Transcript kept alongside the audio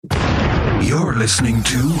You're listening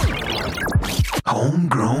to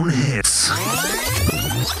Homegrown Hits.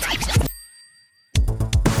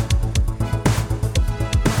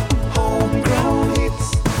 Homegrown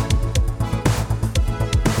Hits.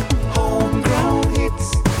 Homegrown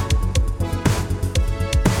Hits.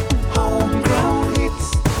 Homegrown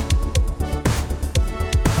Hits.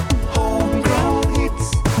 Homegrown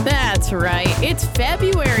Hits. That's right. It's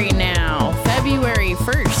February now. February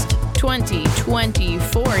 1st.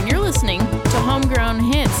 2024, and you're listening to Homegrown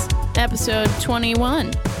Hits, episode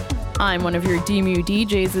 21. I'm one of your DMU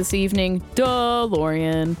DJs this evening,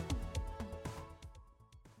 DeLorean.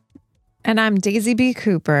 And I'm Daisy B.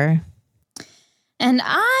 Cooper. And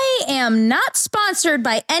I am not sponsored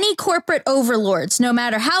by any corporate overlords, no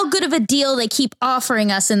matter how good of a deal they keep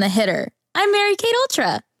offering us in the hitter. I'm Mary Kate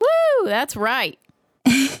Ultra. Woo, that's right.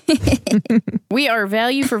 We are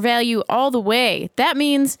value for value all the way. That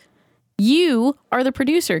means you are the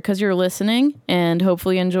producer because you're listening and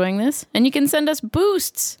hopefully enjoying this. And you can send us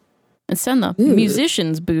boosts and send the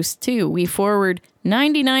musicians boosts too. We forward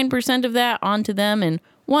 99% of that onto them and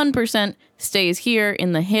 1% stays here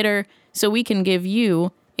in the hitter so we can give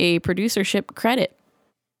you a producership credit.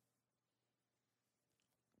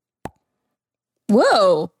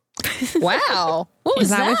 Whoa. Wow. What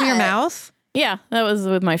was Is that with your mouth? Yeah, that was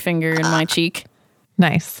with my finger in my cheek.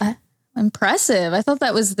 Nice. Impressive. I thought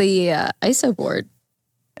that was the ISO board.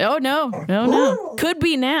 Oh, no. Could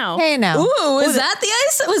be now. Hey, now. Ooh, was that the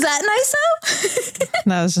ISO? Was that an ISO?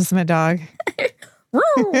 That was just my dog.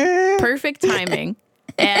 Perfect timing,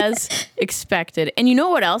 as expected. And you know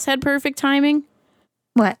what else had perfect timing?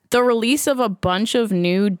 What? The release of a bunch of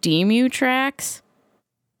new DMU tracks.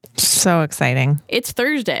 So exciting. It's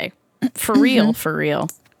Thursday. For real, for real.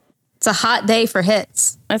 It's a hot day for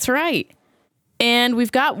hits. That's right. And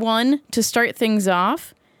we've got one to start things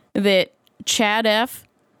off that Chad F.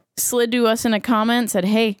 slid to us in a comment, said,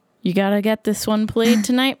 hey, you got to get this one played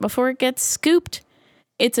tonight before it gets scooped.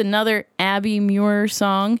 It's another Abby Muir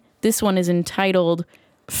song. This one is entitled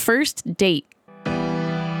First Date.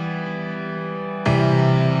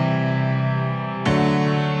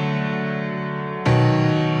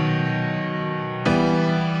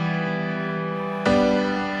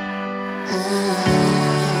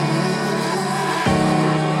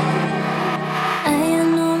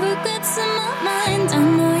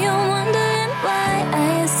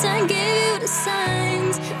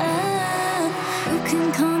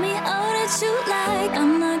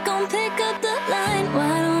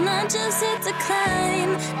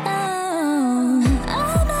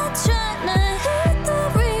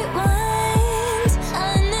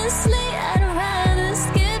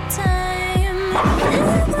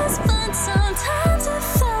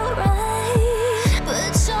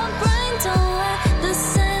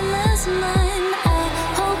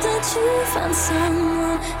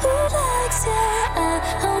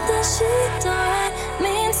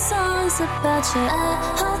 About you, I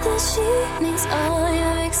hope that she meets all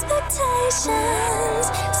your expectations.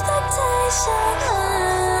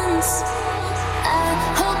 I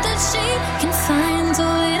hope that she can find a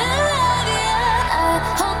way to love you. I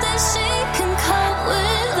hope that she can cope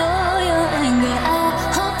with all your anger. I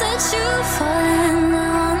hope that you fall in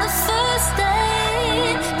love on the first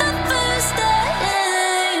date. The first date.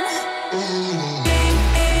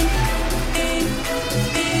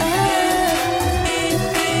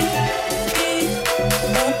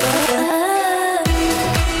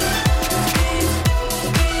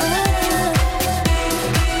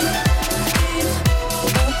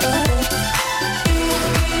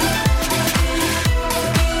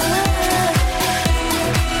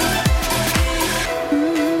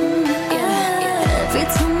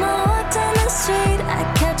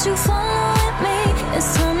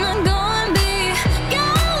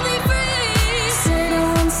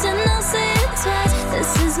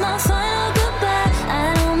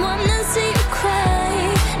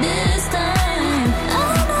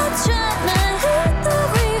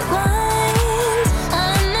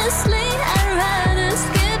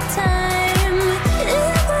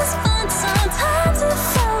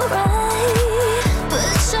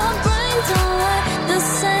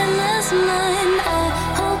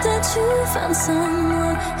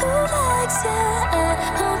 Someone who likes you. I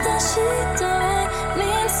hope that she don't write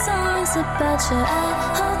me songs about you. I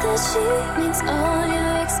hope that she meets all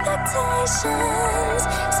your expectations.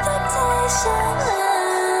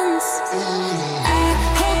 I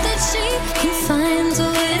hope that she can find a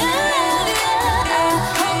way to love you. I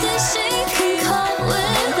hope that she can cope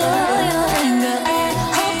with all your anger. I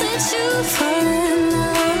hope that you fall in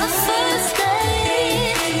love on the first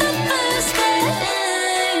date. The first date.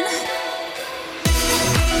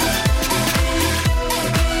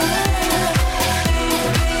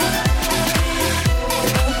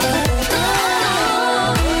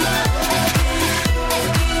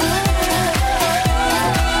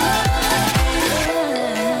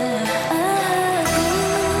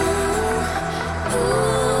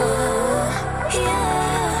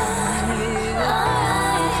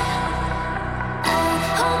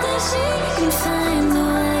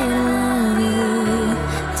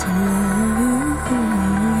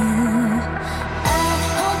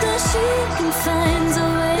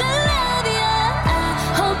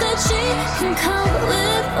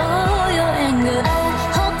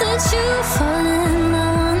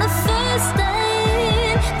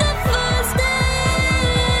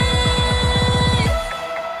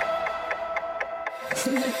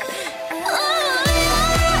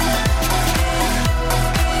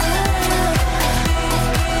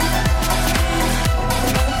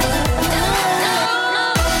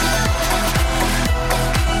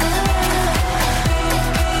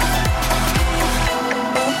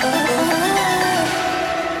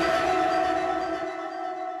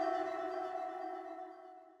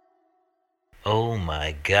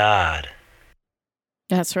 God.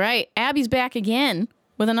 That's right. Abby's back again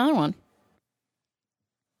with another one.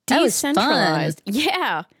 That was fun. Decentralized.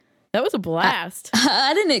 Yeah. That was a blast.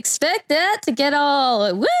 I didn't expect that to get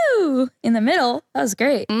all woo in the middle. That was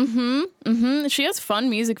great. She has fun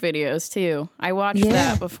music videos too. I watched Yeah.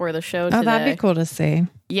 that before the show today. Oh, that'd be cool to see.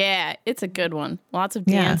 Yeah, it's a good one. Lots of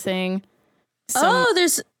Yeah. dancing. some Oh,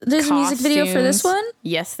 there's a music video for this costumes. one?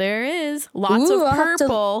 Yes, there is. Lots Ooh, of I'll have to-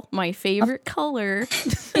 purple, my favorite color.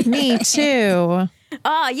 Me too.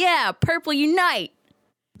 Oh, yeah, purple unite.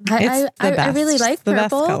 It's the best. I really like the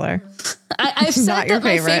purple. best color. I've said Not your that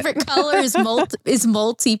my favorite. favorite color is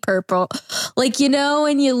multi purple. Like, you know,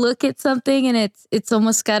 when you look at something and it's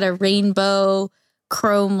almost got a rainbow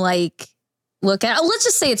chrome like look at. Let's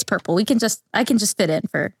just say it's purple. I can just fit in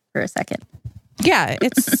for a second. Yeah,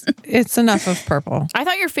 it's enough of purple. I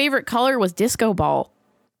thought your favorite color was disco ball,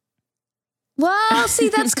 Well, see,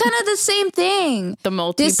 that's kind of the same thing. the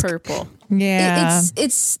multi-purple. Yeah.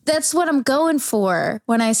 It's that's what I'm going for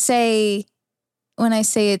when I say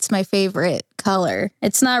it's my favorite color.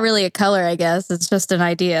 It's not really a color, I guess. It's just an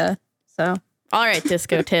idea. So All right,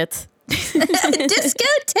 disco tits. disco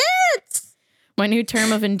tits. My new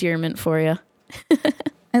term of endearment for you.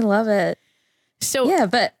 I love it. So, Yeah,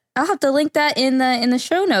 but I'll have to link that in the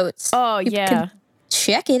show notes. oh, You yeah. can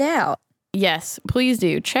check it out. Yes, please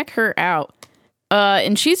do. Check her out.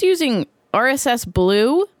 And she's using RSS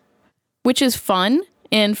Blue, which is fun.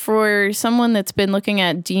 And for someone that's been looking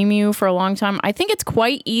at DMU for a long time, I think it's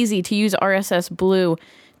quite easy to use RSS Blue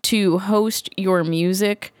to host your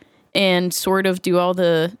music and sort of do all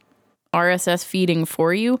the RSS feeding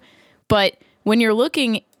for you. But when you're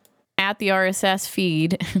looking at the RSS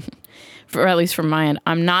feed, or at least from my end,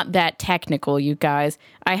 I'm not that technical, you guys.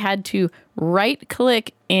 I had to right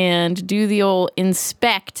click and do the old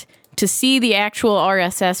inspect to see the actual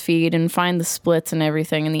RSS feed and find the splits and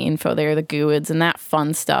everything and the info there, the GUIDs and that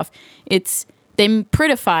fun stuff. They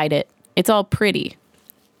prettified it. It's all pretty.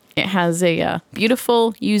 It has a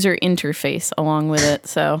beautiful user interface along with it.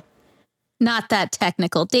 So Not that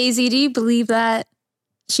technical. Daisy, do you believe that?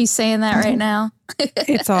 She's saying that right now.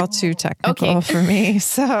 It's all too technical Okay. for me.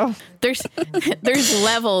 So there's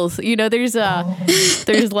levels, there's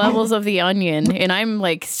levels of the onion, and I'm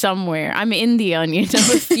like somewhere. I'm in the onion.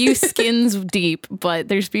 I'm a few skins deep, but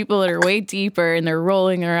there's people that are way deeper and they're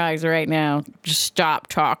rolling their eyes right now. Just stop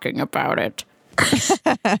talking about it.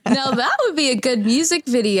 Now that would be a good music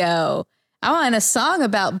video. I want a song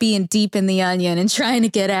about being deep in the onion and trying to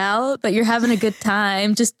get out, but you're having a good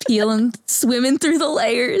time, just peeling, swimming through the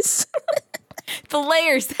layers. The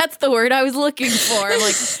layers, that's the word I was looking for.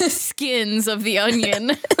 Like skins of the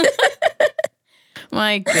onion.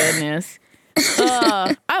 My goodness.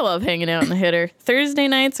 I love hanging out in the hitter. Thursday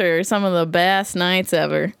nights are some of the best nights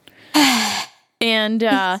ever. And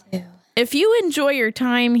if you enjoy your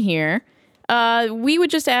time here, we would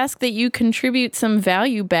just ask that you contribute some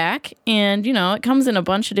value back. And, it comes in a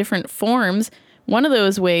bunch of different forms. One of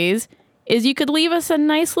those ways is you could leave us a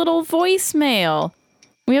nice little voicemail.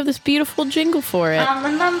 We have this beautiful jingle for it.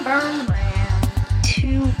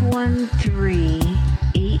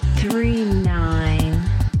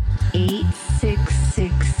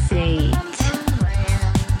 213-839-8668.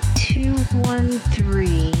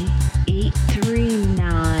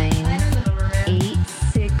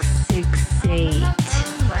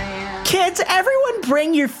 213-839-8668. Kids, everyone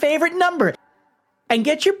bring your favorite number and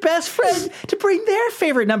get your best friend to bring their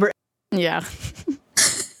favorite number. Yeah.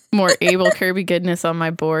 More Abel Kirby goodness on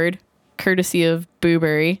my board, courtesy of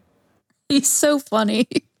Booberry. He's so funny.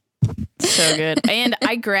 So good. And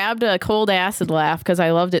I grabbed a cold acid laugh because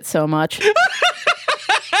I loved it so much.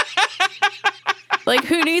 Like,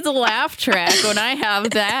 who needs a laugh track when I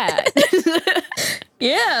have that?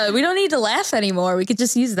 Yeah, we don't need to laugh anymore. We could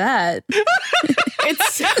just use that.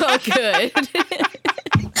 It's so good.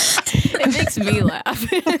 It makes me laugh.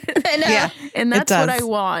 I know. yeah, And that's what does. I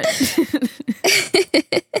want.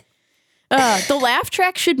 The laugh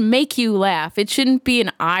track should make you laugh. It shouldn't be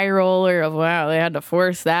an eye roller of, wow, they had to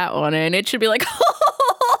force that one in. It should be like,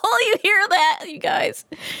 oh, you hear that, you guys?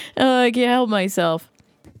 I can't help myself.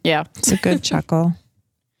 Yeah. it's a good chuckle.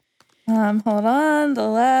 Hold on. The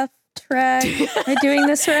left track. Am I doing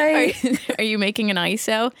this right? Are you making an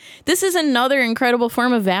ISO? This is another incredible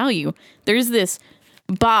form of value. There's this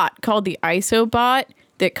bot called the ISO bot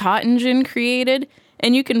that Cottingen created,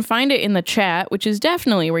 and you can find it in the chat, which is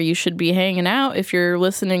definitely where you should be hanging out if you're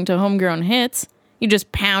listening to Homegrown Hits. You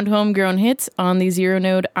just pound Homegrown Hits on the Zero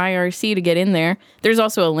Node IRC to get in there. There's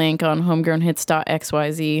also a link on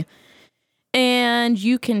homegrownhits.xyz. And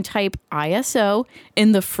you can type ISO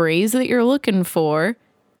in the phrase that you're looking for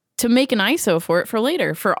to make an ISO for it for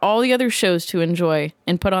later, for all the other shows to enjoy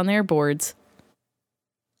and put on their boards.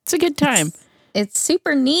 It's a good time. It's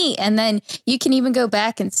super neat. And then you can even go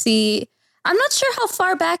back and see. I'm not sure how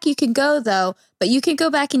far back you can go, though, but you can go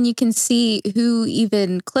back and you can see who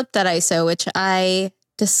even clipped that ISO, which I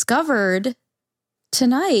discovered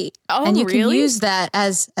tonight. Oh, and you really? can use that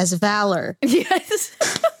as valor. Yes.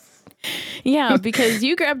 Yeah, because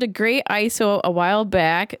you grabbed a great ISO a while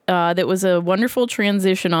back that was a wonderful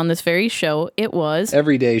transition on this very show. It was.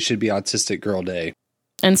 Every day should be Autistic Girl Day.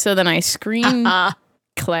 And so then I screen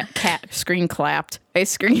capped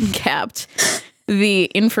the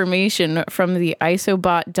information from the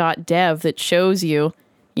isobot.dev that shows you,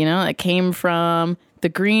 it came from the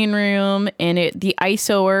green room, and the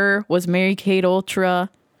ISOer was Mary Kate Ultra,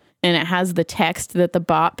 and it has the text that the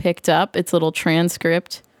bot picked up, its little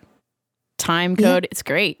transcript, time code. It's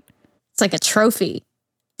great. It's like a trophy.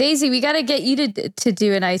 Daisy, we got to get you to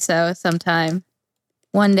do an ISO sometime.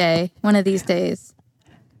 One day, one of these days.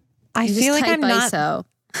 I feel like I'm not. ISO.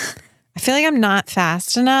 I feel like I'm not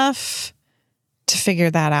fast enough to figure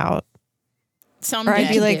that out. Someday. Or I'd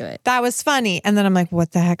be do like, it. that was funny, and then I'm like,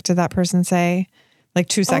 what the heck did that person say? Like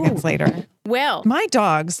 2 seconds later. Well, My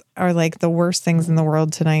dogs are like the worst things in the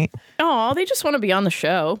world tonight. oh, they just want to be on the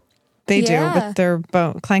show. They Yeah. do with their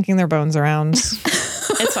clanking their bones around,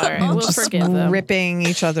 It's all right. We'll just forgive them. ripping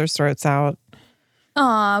each other's throats out.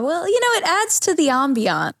 Aw, well, it adds to the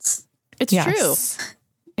ambiance. It's Yes. true.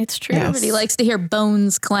 It's true. Yes. Everybody likes to hear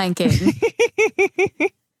bones clanking.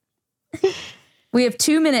 We have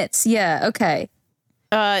 2 minutes. Yeah, okay.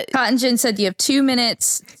 Cotton Gin said you have 2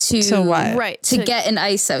 minutes To what? Right. to get an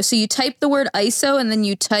ISO. So you type the word ISO and then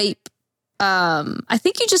you type, I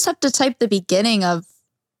think you just have to type the beginning of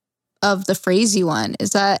the phrase you want. Is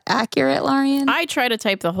that accurate, Larian? I try to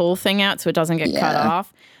type the whole thing out so it doesn't get cut Yeah.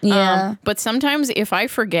 off. Yeah. But sometimes if I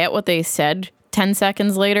forget what they said 10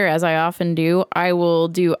 seconds later, as I often do, I will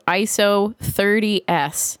do ISO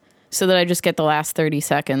 30S so that I just get the last 30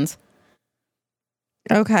 seconds.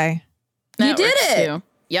 Okay. That did works it. too.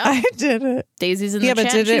 Yep. I did it. Daisy's in Yeah, the but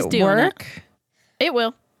chat. did She's it doing work? It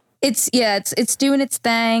will. It's doing its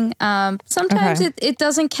thing. Sometimes Okay. it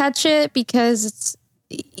doesn't catch it because it's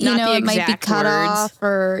Not the it might be exact cut words. off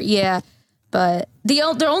or But the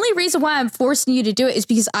only reason why I'm forcing you to do it is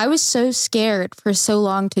because I was so scared for so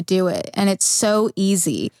long to do it, and it's so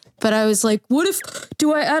easy. But I was like, what if,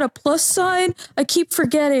 do I add a plus sign? I keep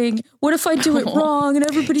forgetting. What if I do it wrong and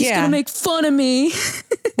everybody's Yeah. going to make fun of me?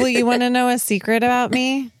 Well, you want to know a secret about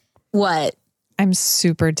me? What? I'm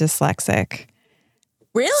super dyslexic.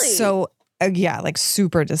 Really? So, yeah, like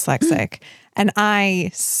super dyslexic. And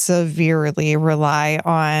I severely rely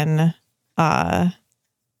on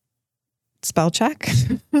spell check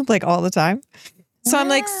like all the time. So I'm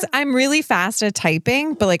like, I'm really fast at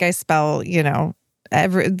typing, but like I spell,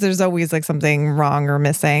 there's always like something wrong or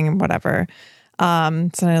missing and whatever. So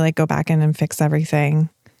I like go back in and fix everything.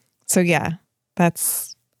 So yeah,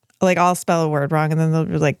 that's like, I'll spell a word wrong and then they'll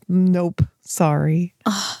be like, nope, sorry,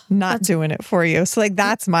 not doing it for you. So like,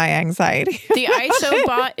 that's my anxiety. The ISO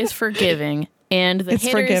bot is forgiving, and the It's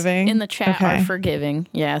hitters forgiving? in the chat Okay. are forgiving.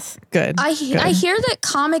 Yes. Good. I good. hear that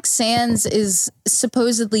Comic Sans is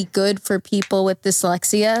supposedly good for people with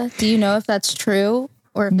dyslexia. Do you know if that's true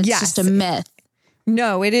or if it's Yes. just a myth?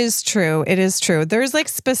 No, it is true. It is true. There's like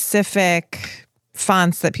specific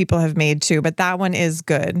fonts that people have made too, but that one is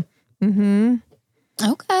good. Mm-hmm.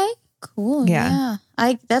 Okay, cool. Yeah.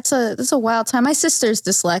 Yeah. That's a wild time. My sister's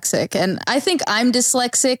dyslexic, and I think I'm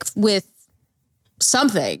dyslexic with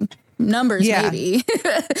something. Numbers, Yeah. maybe.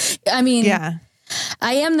 I mean, Yeah.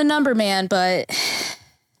 I am the number man, but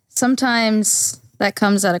sometimes that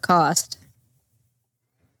comes at a cost.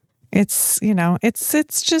 It's,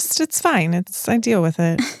 it's fine. I deal with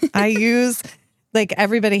it. I use, like,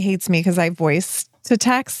 everybody hates me because I voice to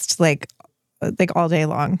text like all day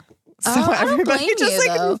long. So I don't everybody blame just you,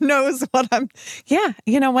 like though. knows what yeah,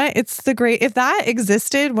 you know what? It's the great, if that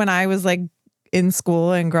existed when I was like in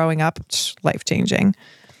school and growing up, life changing.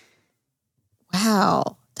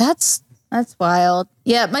 Wow. That's wild.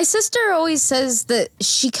 Yeah, my sister always says that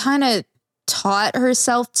she kind of taught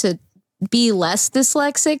herself to be less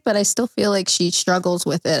dyslexic, but I still feel like she struggles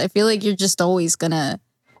with it. I feel like you're just always going to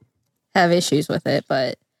have issues with it,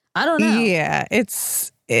 but I don't know. Yeah,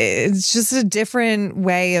 it's just a different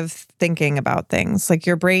way of thinking about things. Like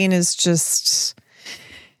your brain is just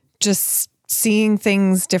seeing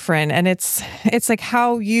things different, and it's like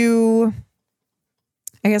how you,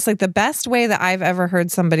 I guess, like the best way that I've ever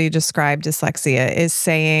heard somebody describe dyslexia is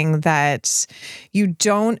saying that you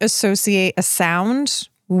don't associate a sound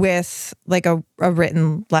with like a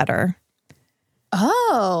written letter.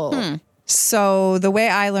 Oh. So the way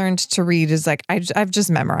I learned to read is like I've just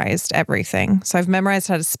memorized everything. So I've memorized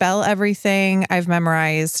how to spell everything. I've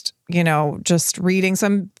memorized, just reading. So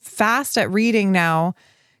I'm fast at reading now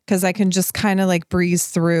because I can just kind of like breeze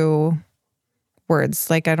through words.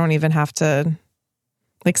 Like I don't even have to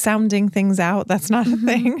like sounding things out. That's not a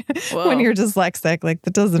thing when you're dyslexic. Like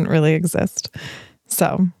that doesn't really exist.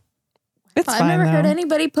 So it's fine. I've never heard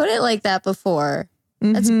anybody put it like that before.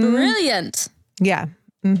 That's brilliant. Yeah.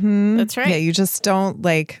 Mm-hmm. That's right. Yeah, you just don't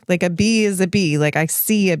like a bee is a bee. Like I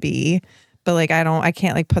see a bee, but like I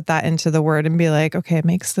can't like put that into the word and be like, okay, it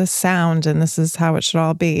makes this sound and this is how it should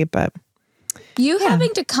all be. But you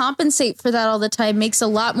having to compensate for that all the time makes a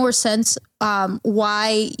lot more sense.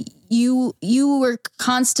 Why you were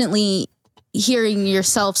constantly hearing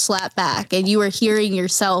yourself slap back and you were hearing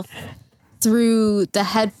yourself through the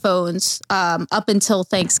headphones up until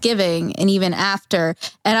Thanksgiving and even after.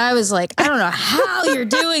 And I was like, I don't know how you're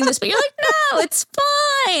doing this, but you're like, no, it's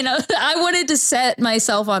fine. I wanted to set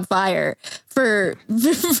myself on fire for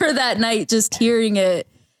that night, just hearing it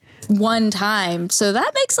one time. So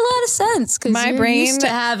that makes a lot of sense because my you're brain used to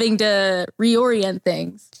having to reorient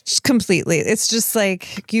things. Completely. It's just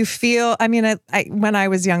like you feel, I mean, I when I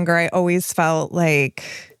was younger, I always felt like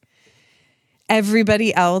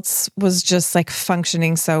everybody else was just like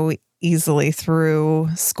functioning so easily through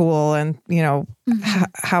school and,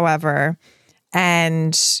 however.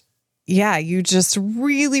 And yeah, you just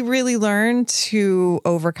really, really learn to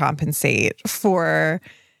overcompensate for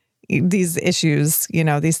these issues,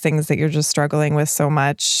 these things that you're just struggling with so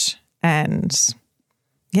much. And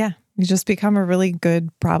yeah, you just become a really good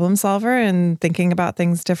problem solver and thinking about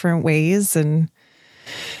things different ways. And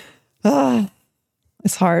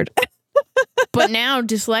it's hard. But now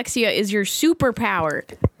dyslexia is your superpower.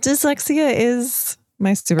 Dyslexia is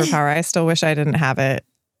my superpower. I still wish I didn't have it.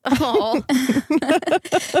 Oh,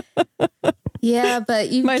 Yeah, but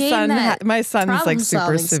you My son's like super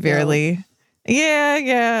problem-solving severely.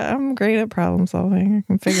 Yeah, I'm great at problem solving. I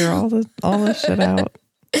can figure all this shit out.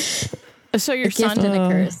 so your A gift son and a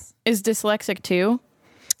curse. is dyslexic too?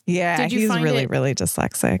 Yeah, Did you he's find really, it- really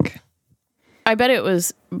dyslexic. I bet it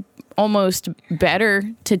was almost better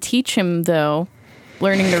to teach him, though,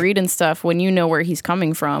 learning to read and stuff when you know where he's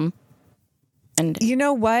coming from. And You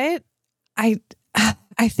know what? I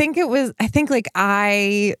think like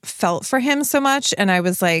I felt for him so much and I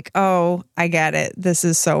was like, oh, I get it. This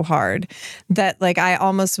is so hard that like I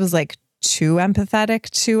almost was like too empathetic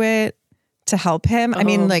to it to help him. I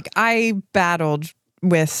mean, like I battled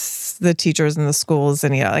with the teachers in the schools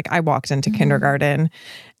and, like I walked into kindergarten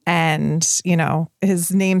and,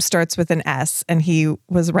 his name starts with an S and he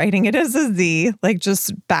was writing it as a Z, like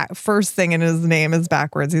just first thing in his name is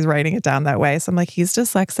backwards. He's writing it down that way. So I'm like, he's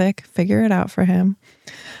dyslexic, figure it out for him.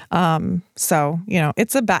 So,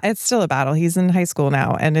 it's still a battle. He's in high school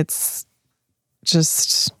now and it's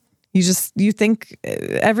just, you think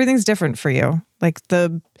everything's different for you. Like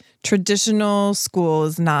the traditional school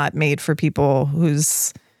is not made for people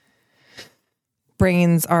whose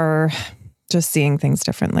brains are just seeing things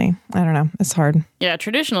differently. I don't know. It's hard. yeah,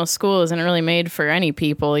 traditional school isn't really made for any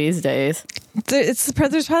people these days. There's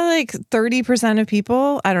probably like 30% of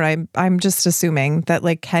people, I don't know, I'm just assuming that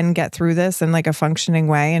like can get through this in like a functioning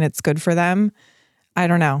way and it's good for them. I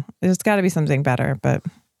don't know. There's got to be something better, but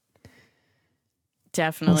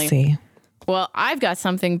Definitely. we'll see. Well, I've got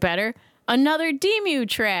something better. Another Demu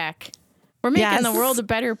track. We're making Yes. the world a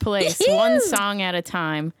better place, one song at a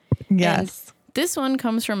time. Yes. This one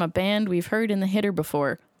comes from a band we've heard in the hitter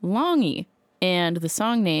before, Longy, and the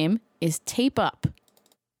song name is Tape Up.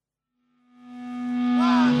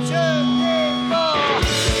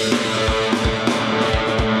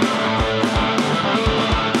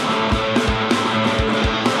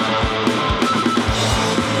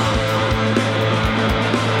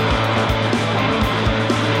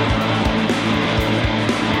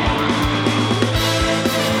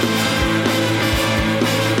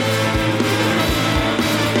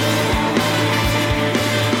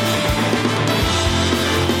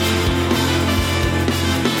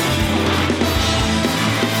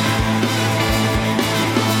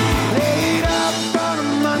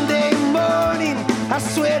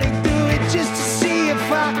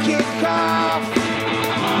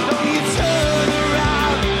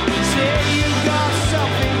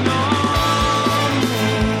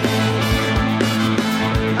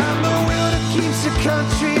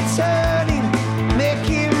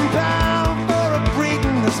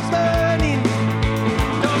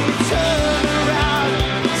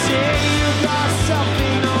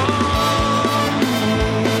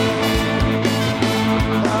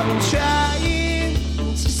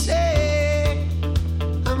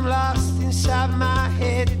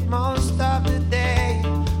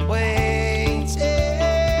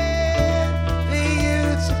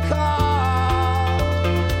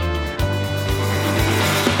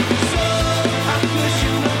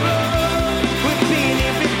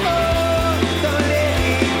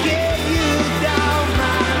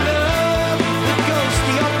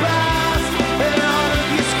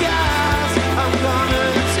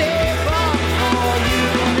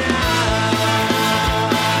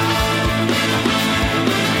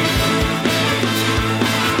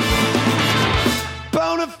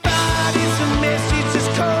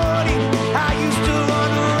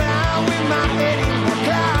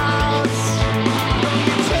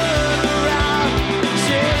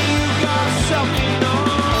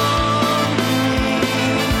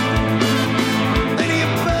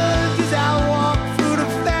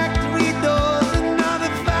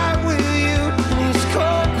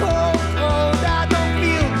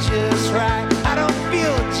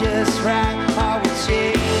 just right. I would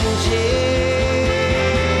change it.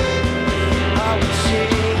 I would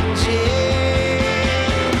change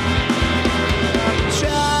it. I'm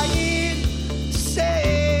trying to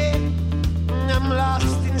say I'm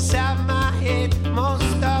lost inside my head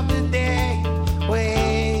most of the day,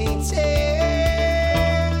 waiting for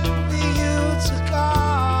you to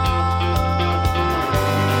call.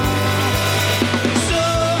 So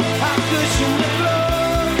I cushion the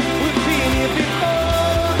floor. We've been here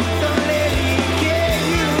before. Don't let it get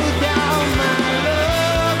you down, my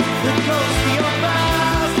love. The ghost of your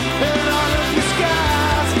past and all of your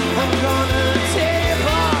scars. I'm gonna tape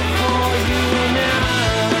off for you now.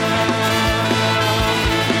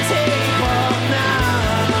 Tape off now.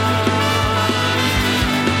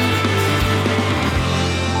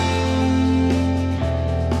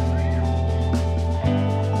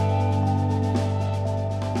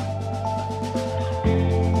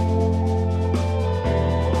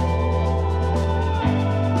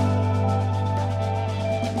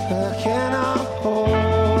 I cannot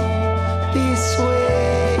hold this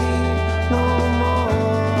way no more.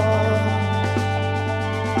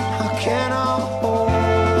 I cannot hold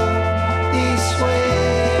this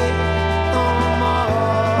way no more.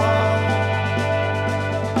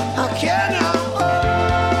 I cannot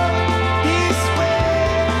hold this way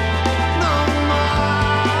no more.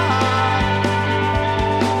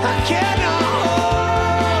 I cannot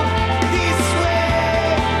hold this way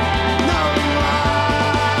no more.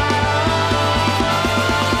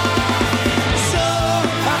 So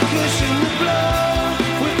I cushion the blow.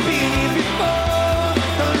 We've been here before.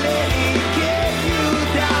 Don't let it get you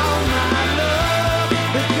down, my love.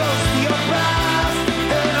 The ghost of your past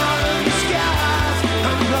and all of your scars.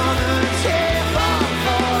 I'm gonna tape off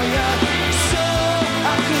for you. So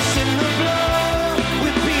I cushion the blow.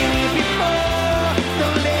 We've been here before.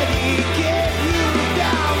 Don't let it get you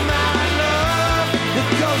down, my love. The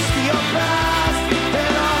ghost of your past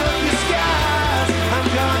and all of your scars. I'm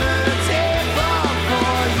gonna tape off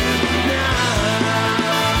for you now.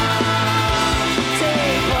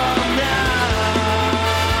 Tape off now.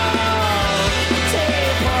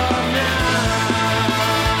 Tape off now.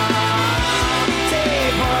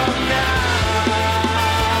 Tape off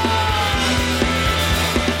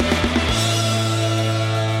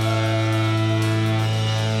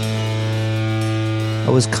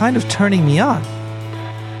It was kind of turning me on.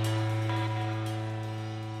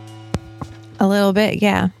 A little bit,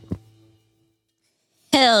 yeah.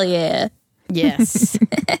 Hell yeah. Yes.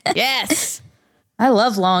 Yes. I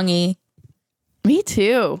love Longy. Me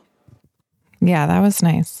too. Yeah, that was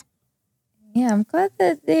nice. Yeah, I'm glad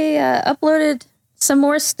that they uploaded some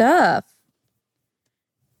more stuff.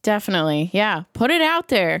 Definitely. Yeah. Put it out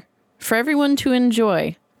there for everyone to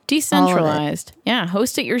enjoy. Decentralized. Yeah.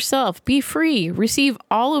 Host it yourself. Be free. Receive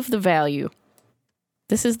all of the value.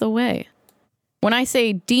 This is the way. When I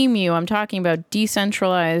say DMU, I'm talking about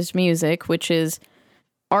decentralized music, which is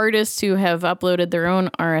artists who have uploaded their own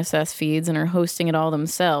RSS feeds and are hosting it all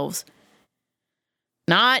themselves.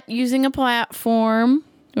 Not using a platform,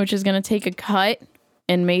 which is going to take a cut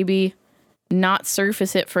and maybe not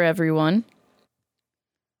surface it for everyone.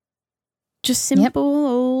 Just simple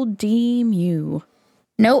old DMU.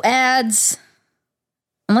 No ads.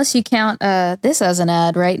 Unless you count this as an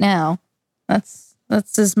ad right now. That's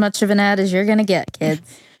as much of an ad as you're going to get, kids.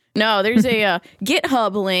 No, there's a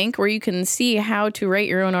GitHub link where you can see how to write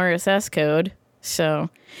your own RSS code. So,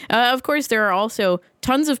 of course, there are also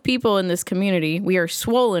tons of people in this community. We are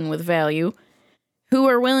swollen with value who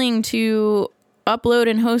are willing to upload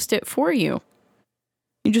and host it for you.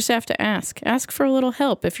 You just have to ask. Ask for a little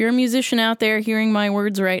help. If you're a musician out there hearing my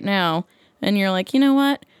words right now and you're like, you know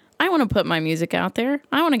what? I want to put my music out there.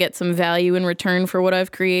 I want to get some value in return for what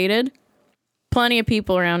I've created. Plenty of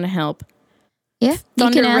people around to help. Yeah, you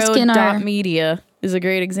can ask in our Media is a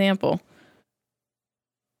great example.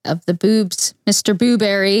 of the boobs, Mr.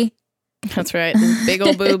 Booberry. That's right. Those big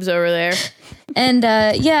old boobs over there. And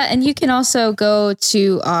and you can also go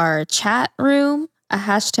to our chat room, a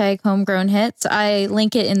hashtag homegrown hits. I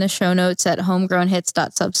link it in the show notes at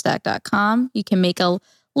homegrownhits.substack.com. You can make a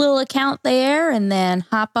little account there and then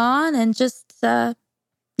hop on and just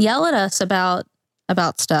yell at us about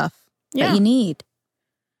stuff that you need.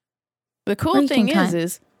 The cool thing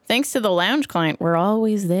is thanks to the lounge client, we're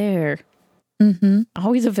always there. Mm-hmm.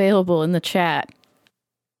 Always available in the chat.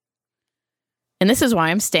 And this is why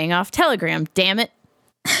I'm staying off Telegram. Damn it.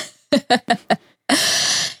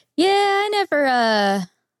 Yeah, I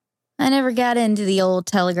never got into the old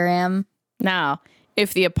Telegram. Now,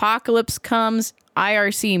 if the apocalypse comes,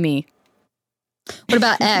 IRC me. What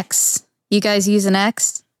about X? You guys use an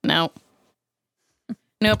X? No.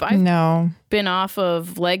 Nope. I've No. been off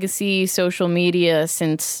of legacy social media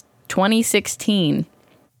since 2016.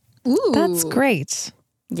 Ooh. That's great.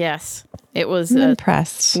 Yes. It was I'm a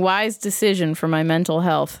impressed. wise decision for my mental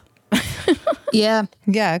health. Yeah.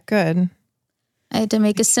 Yeah, good. I had to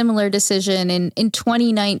make a similar decision in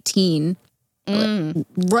 2019.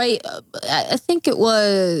 Right. I think it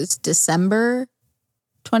was December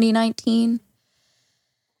 2019.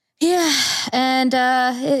 Yeah. And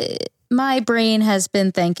my brain has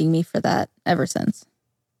been thanking me for that ever since.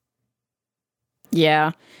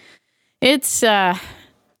 Yeah. It's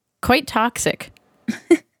quite toxic.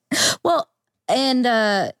 Well, and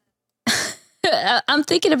I'm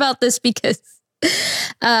thinking about this because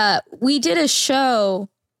we did a show,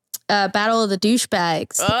 Battle of the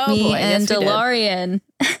Douchebags, Oh, me boy. and Yes, we did. DeLorean.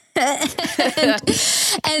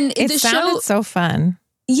 and It the sounded show, so fun.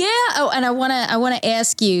 yeah. Oh, and I wanna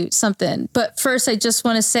ask you something, but first I just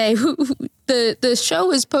want to say the show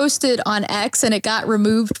was posted on X and it got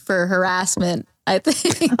removed for harassment. I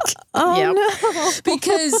think Oh Yep. no.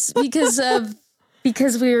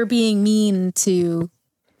 because we were being mean to.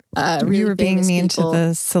 Really You were being famous mean people. to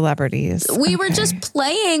the celebrities. We were Okay. just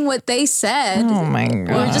playing what they said. Oh my We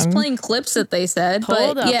were just God. playing clips that they said.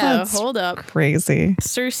 Hold but up. yeah, Hold up. Crazy.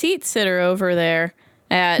 Sir Seat Sitter over there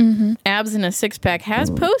at Abs in a Six Pack has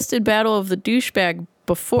posted Battle of the Douchebag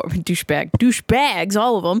before. Douchebags,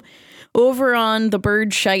 all of them, over on the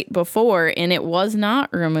Bird Shite before, and it was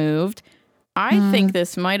not removed. I think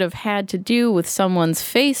this might have had to do with someone's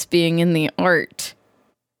face being in the art.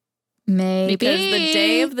 maybe Because the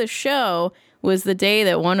day of the show was the day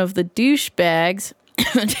that one of the douchebags,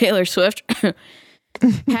 Taylor Swift,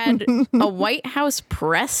 had a White House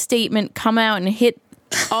press statement come out and hit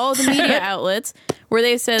all the media outlets where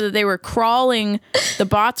they said that they were crawling, the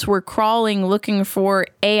bots were crawling looking for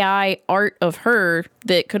AI art of her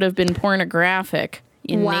that could have been pornographic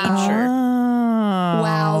in nature.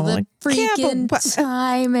 wow, the Yeah, freaking but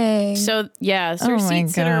timing. So, yeah, Sir Oh my Seat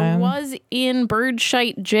Sitter God. was in Bird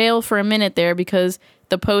Shite jail for a minute there because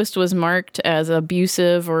the post was marked as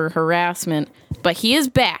abusive or harassment. But he is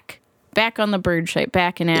back on the Bird Shite,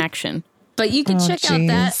 back in action. But you can Oh, check out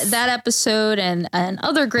that geez. episode and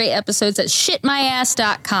other great episodes at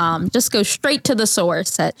shitmyass.com. Just go straight to the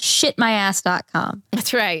source at shitmyass.com.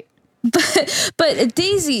 That's right. But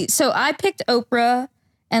Daisy, so I picked Oprah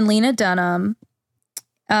and Lena Dunham.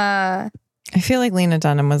 I feel like Lena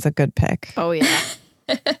Dunham was a good pick. Oh, yeah.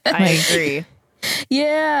 I agree.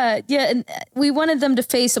 Yeah, and we wanted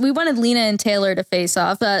Lena and Taylor to face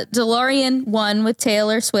off. DeLorean won with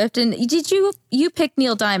Taylor Swift, and you picked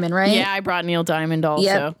Neil Diamond, right? Yeah, I brought Neil Diamond also.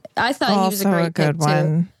 Yep. I thought he was a Also great a good pick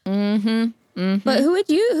too. one. But who would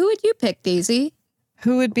you pick, Daisy?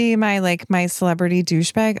 Who would be my celebrity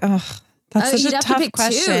douchebag? Ugh, that's such You'd a have to tough pick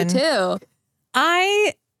question. two too.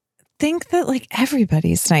 I think that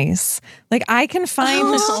everybody's nice. I can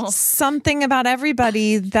find Oh. something about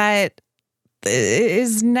everybody that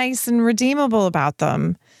is nice and redeemable about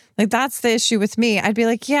them. That's the issue with me. I'd be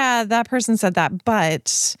like, yeah, that person said that,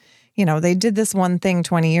 but they did this one thing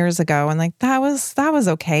 20 years ago and that was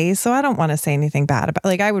okay. So I don't want to say anything bad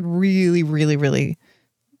about I would really, really, really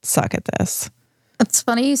suck at this. It's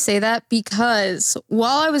funny you say that because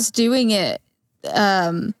while I was doing it,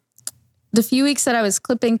 the few weeks that I was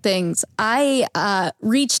clipping things, I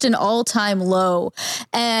reached an all-time low,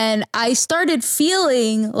 and I started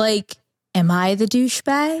feeling like, am I the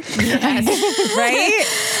douchebag?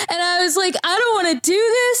 Right? And I was like, I don't want to do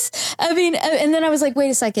this. I mean, and then I was like, wait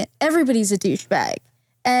a second, everybody's a douchebag.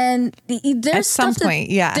 And there's At some stuff point,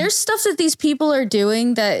 yeah. there's stuff that these people are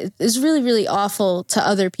doing that is really, really awful to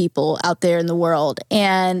other people out there in the world.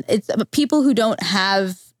 And it's people who don't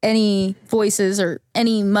have any voices or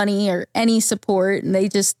any money or any support. And they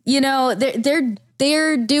just,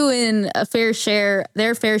 they're doing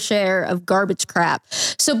their fair share of garbage crap.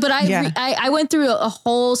 So, but I went through a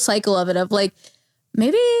whole cycle of it of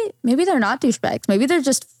maybe they're not douchebags. Maybe they're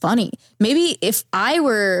just funny. Maybe if I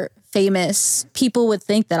were famous, people would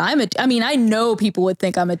think that I know people would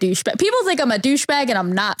think I'm a douchebag. People think I'm a douchebag and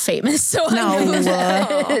I'm not famous. So I know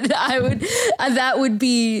that that would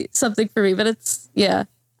be something for me, but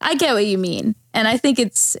I get what you mean. And I think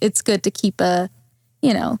it's good to keep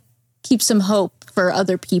keep some hope for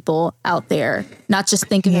other people out there, not just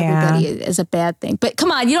think of everybody as a bad thing. But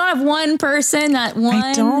come on, you don't have one person, not one.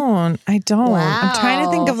 I don't. Wow. I'm trying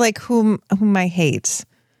to think of whom I hate.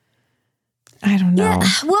 I don't know. Yeah,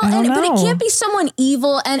 well, I don't but it know. can't be someone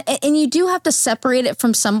evil, and you do have to separate it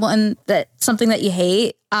from something that you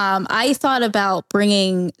hate. I thought about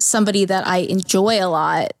bringing somebody that I enjoy a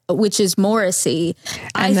lot, which is Morrissey.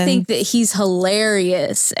 I think that he's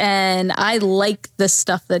hilarious, and I like the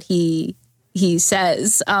stuff that he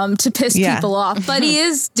says to piss people off, but he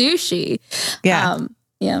is douchey. Yeah.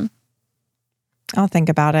 Yeah. I'll think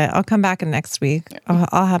about it. I'll come back next week.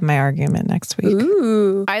 I'll have my argument next week.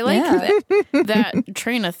 Ooh, I like that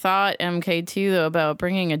train of thought, MK2, though, about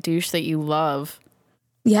bringing a douche that you love.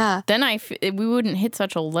 Yeah. Then we wouldn't hit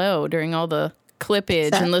such a low during all the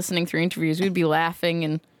clippage and listening through interviews. We'd be laughing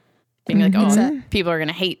and being like, oh, people are going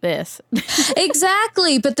to hate this.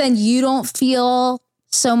 Exactly. But then you don't feel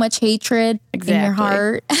so much hatred in your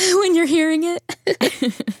heart when you're hearing it.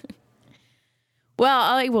 Well,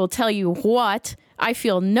 I will tell you what, I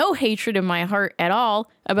feel no hatred in my heart at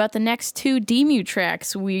all about the next 2 Demu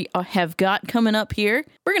tracks we have got coming up here.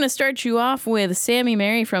 We're going to start you off with Sammy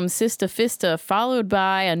Mary from Sista Fista, followed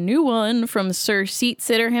by a new one from Sir Seat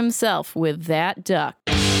Sitter himself with That Duck.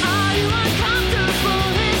 Are you uncomfortable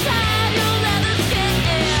inside your leather skin?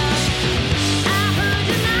 I heard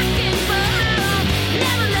you knocking, but I'll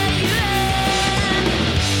never let you in.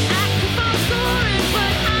 I keep on scoring,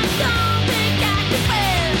 but I don't think I can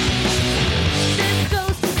win. This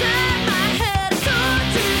goes inside my head, it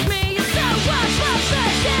tortures me. It's so what's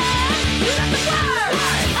yeah? You got the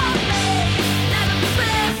words of me, never the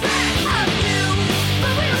best of you.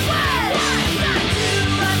 But we were what? Not you,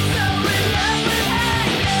 I'm so in love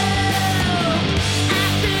with you. I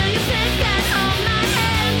feel you pick at all my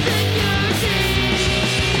insecurities.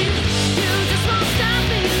 You just won't stop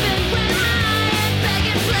even when I am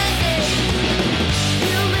begging, please.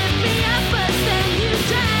 You lift me up, but then you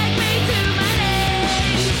drag me to my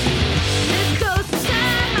knees. This goes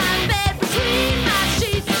inside my bed between my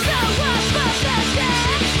sheets. So what but that day?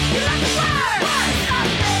 You like the words of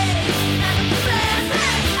me, not the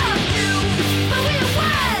best of you. But we are what?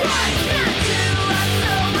 Not two. I'm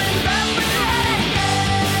so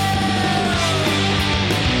in love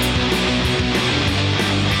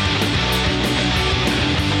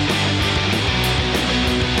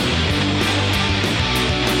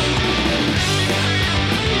with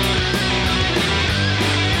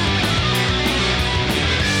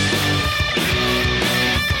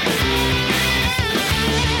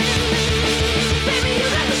you. Baby, you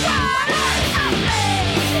got the words of me, not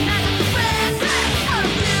the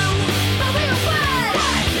best of you. But we are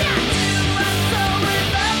what? Not two. I'm so in love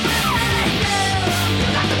with you. You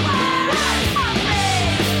got the words of me,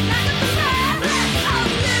 not the best of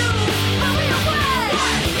you. But we are what?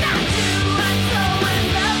 Not two. I'm so in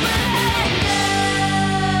love with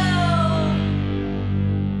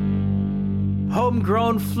you.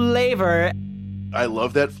 Homegrown flavor. I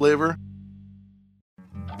love that flavor.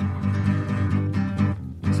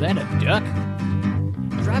 Is that a duck?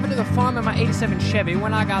 Driving to the farm in my 87 Chevy.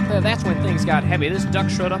 When I got there, that's when things got heavy. This duck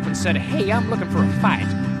showed up and said, "Hey, I'm looking for a fight."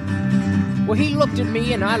 Well, he looked at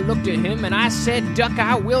me and I looked at him and I said, "Duck,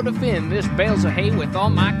 I will defend this bales of hay with all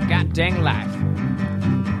my goddamn life."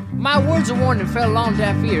 My words of warning fell on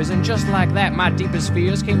deaf ears, and just like that, my deepest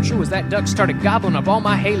fears came true as that duck started gobbling up all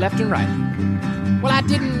my hay left and right. Well, I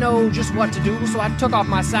didn't know just what to do, so I took off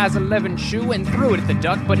my size 11 shoe and threw it at the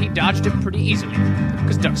duck, but he dodged it pretty easily,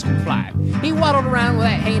 because ducks can fly. He waddled around with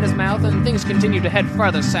that hay in his mouth, and things continued to head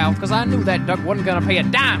farther south, because I knew that duck wasn't going to pay a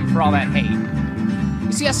dime for all that hay.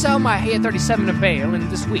 You see, I sell my hay at 37 a bale,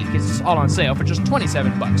 and this week it's all on sale for just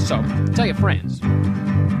 27 bucks, so tell your friends.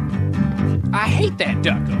 I hate that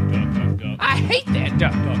duck. I hate that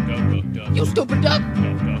duck. You stupid duck.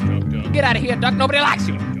 Get out of here, duck. Nobody likes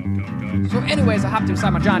you. So anyways, I hopped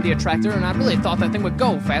inside my John Deere tractor, and I really thought that thing would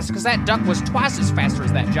go fast, because that duck was twice as faster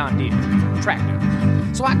as that John Deere tractor.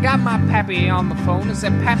 So I got my pappy on the phone and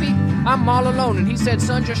said, "Pappy, I'm all alone." And he said,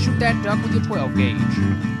 "Son, just shoot that duck with your 12 gauge.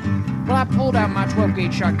 Well, I pulled out my 12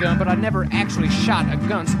 gauge shotgun, but I never actually shot a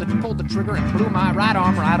gun, so they pulled the trigger and blew my right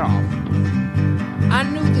arm right off. I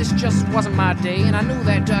knew this just wasn't my day, and I knew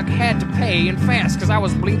that duck had to pay, and fast, because I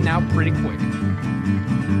was bleeding out pretty quick.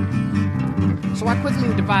 So I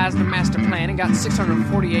quickly devised a master plan and got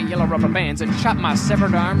 648 yellow rubber bands and chopped my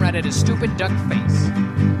severed arm right at his stupid duck face.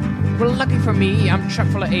 Well, lucky for me, I'm chock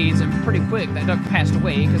full of AIDS, and pretty quick that duck passed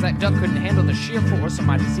away, because that duck couldn't handle the sheer force of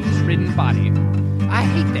my disease-ridden body. I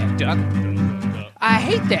hate that duck. I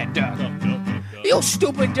hate that duck. You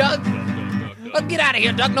stupid duck. Get out of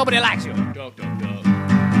here, duck. Nobody likes you.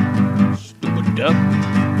 Stupid duck.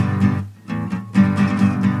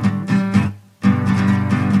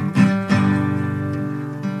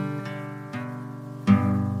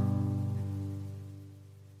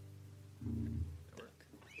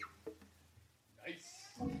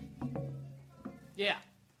 Yeah.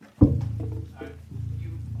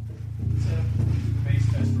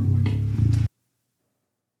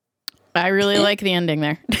 I really like the ending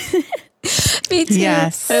there. Me too.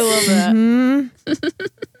 Yes. I love that. Mhm.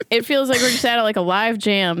 It feels like we're just at like a live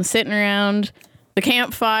jam, sitting around the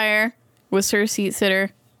campfire with Sir Seat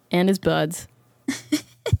Sitter and his buds.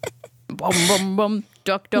 Bum, bum, bum.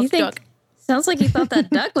 Duck, duck, duck. Sounds like you thought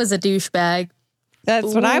that duck was a douchebag.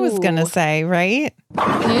 That's what I was going Ooh. to say, right?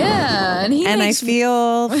 Yeah. And I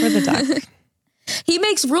feel for the duck. he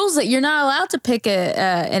makes rules that you're not allowed to pick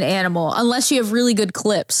an animal unless you have really good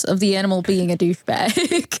clips of the animal being a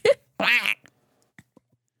douchebag.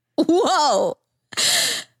 Whoa.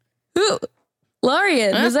 Who?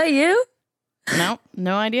 Lorian, was that you?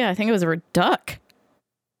 No idea. I think it was a duck.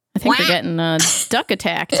 I think we're getting duck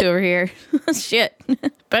attacked over here. Shit.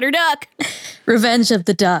 Better duck. Revenge of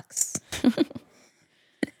the Ducks.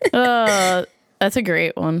 That's a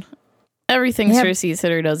great one. Everything Sir Seat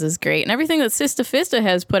Sitter does is great. And everything that Sista Fista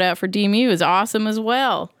has put out for DMU is awesome as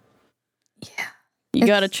well. Yeah. You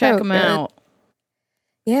got to check them out.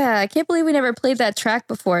 Yeah, I can't believe we never played that track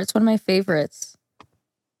before. It's one of my favorites.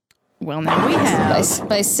 Well, now we have.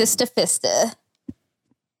 By Sista Fista.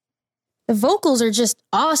 The vocals are just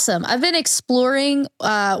awesome. I've been exploring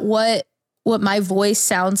what my voice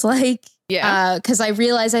sounds like. Yeah. Because I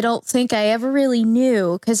realized I don't think I ever really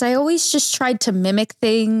knew. Because I always just tried to mimic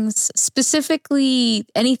things, specifically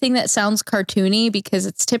anything that sounds cartoony, because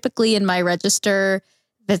it's typically in my register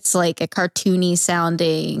that's like a cartoony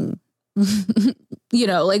sounding,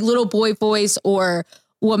 like little boy voice or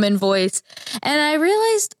woman voice. And I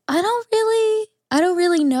realized I don't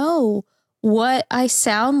really know what I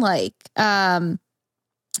sound like.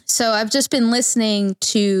 So I've just been listening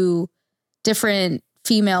to different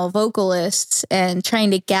female vocalists and trying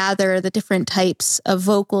to gather the different types of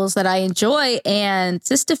vocals that I enjoy. And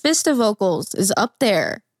Sista Fista vocals is up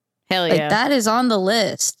there. Hell yeah. Like that is on the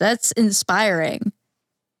list. That's inspiring.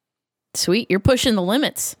 Sweet. You're pushing the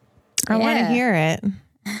limits. I want to hear it.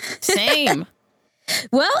 Same.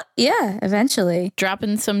 Well, yeah, eventually.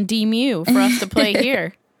 Dropping some DMU for us to play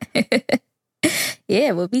here.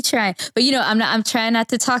 Yeah, we'll be trying. But I'm trying not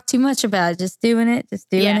to talk too much about it. Just doing it.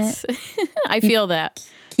 Yes. I feel that.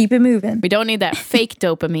 Keep it moving. We don't need that fake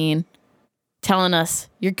dopamine telling us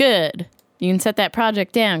you're good. You can set that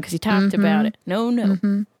project down because you talked about it. No.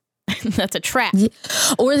 Mm-hmm. That's a trap. Yeah.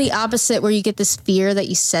 Or the opposite, where you get this fear that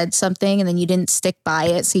you said something and then you didn't stick by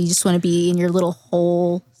it. So you just want to be in your little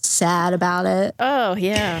hole sad about it. Oh,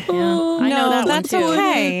 yeah. I know that that's one too.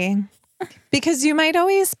 okay. Because you might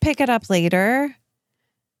always pick it up later.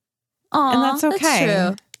 Aw, and that's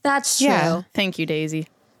okay. That's true. Yeah. Thank you, Daisy.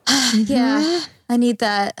 Yeah. I need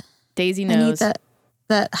that. Daisy knows. I need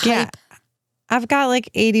that hype. Yeah. I've got like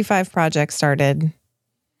 85 projects started.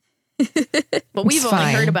 But we've It's only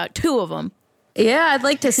fine. heard about 2 of them. Yeah, I'd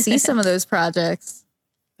like to see some of those projects.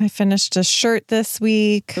 I finished a shirt this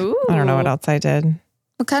week. Ooh. I don't know what else I did.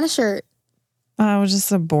 What kind of shirt? It was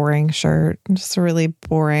just a boring shirt. Just a really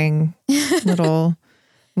boring little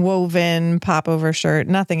woven popover shirt.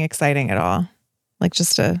 Nothing exciting at all. Like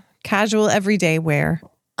just a casual everyday wear.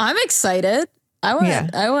 I'm excited. I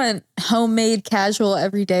want homemade casual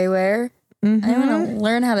everyday wear. Mm-hmm. I want to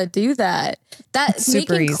learn how to do that. It's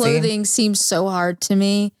super Making easy. clothing seems so hard to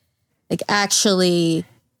me. Like actually,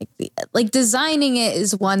 like designing it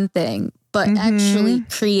is one thing, but actually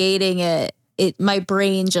creating it, my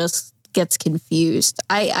brain just gets confused.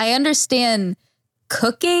 I understand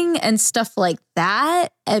cooking and stuff like that,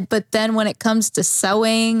 but then when it comes to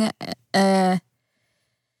sewing,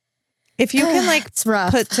 If you can like it's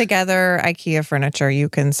rough. put together IKEA furniture, you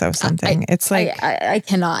can sew something. It's like I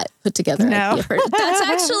cannot put together No. IKEA furniture. That's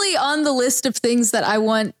actually on the list of things that I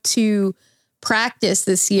want to practice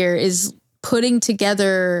this year is putting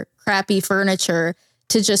together crappy furniture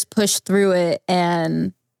to just push through it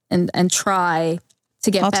and try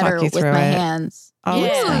to get I'll better talk you with through my it. hands. I'll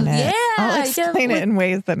explain it. Yeah, I'll explain it in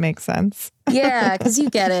ways that make sense. Yeah, because you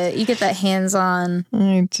get it. You get that hands-on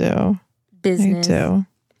I do. business. I do.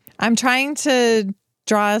 I'm trying to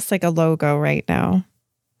draw us like a logo right now.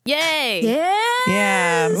 Yay.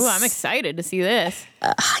 Yeah. Ooh, I'm excited to see this.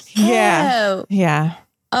 Yeah. Yeah.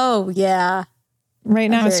 Oh, yeah. Right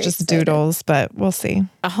now it's very just excited. doodles, but we'll see.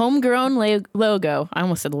 A homegrown logo. I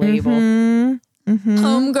almost said label. Mm-hmm.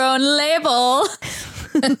 Homegrown label.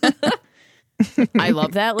 I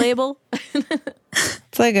love that label.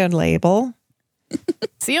 It's a good label.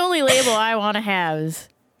 It's the only label I want to have is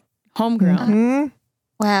homegrown. Hmm.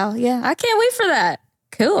 Wow. Yeah. I can't wait for that.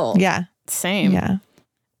 Cool. Yeah. Same. Yeah.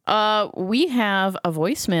 We have a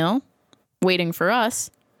voicemail waiting for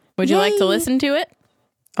us. Would you like to Yay. listen to it?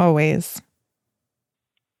 Always.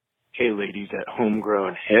 Hey, ladies at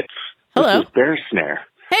Homegrown Hits. Hello. This is Bear Snare.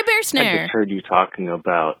 Hey, Bear I Snare. just heard you talking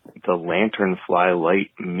about the Lanternfly Light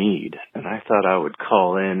Mead, and I thought I would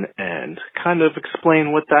call in and kind of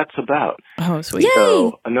explain what that's about. Oh, sweet.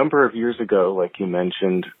 So, a number of years ago, like you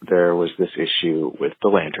mentioned, there was this issue with the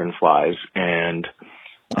lanternflies, and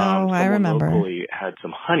I remember. locally had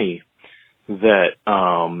some honey that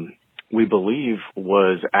we believe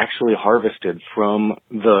was actually harvested from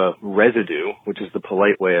the residue, which is the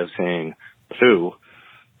polite way of saying poo,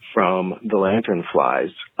 from the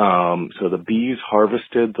lanternflies. So the bees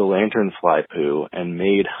harvested the lanternfly poo and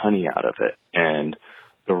made honey out of it. And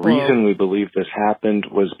the reason we believe this happened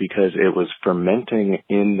was because it was fermenting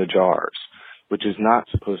in the jars, which is not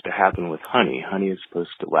supposed to happen with honey. Honey is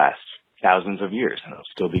supposed to last thousands of years and it'll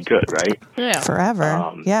still be good, right? Yeah.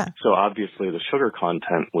 Forever. Yeah. So obviously the sugar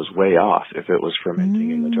content was way off if it was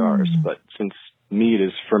fermenting in the jars. But since mead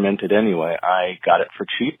is fermented anyway, I got it for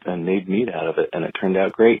cheap and made mead out of it, and it turned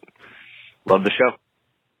out great. Love the show.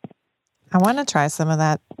 I want to try some of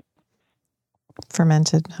that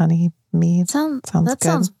fermented honey mead. Sounds good.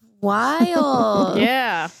 Sounds wild.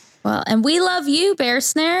 Yeah. Well, and we love you, Bear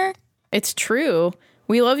Snare. It's true.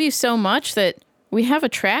 We love you so much that we have a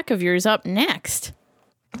track of yours up next.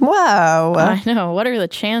 Whoa. I know. What are the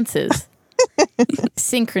chances?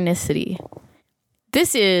 Synchronicity.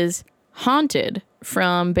 This is Haunted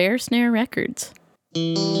from Bear Snare Records.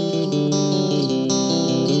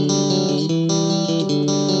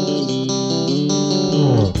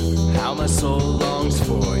 How my soul longs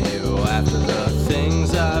for you after the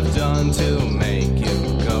things I've done to make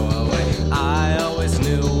you go away. I always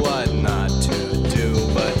knew what not to do,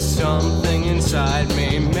 but something inside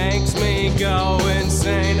me makes me go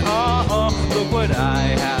insane. Look what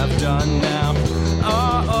I have done now.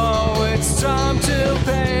 It's time to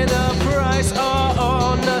pay the price.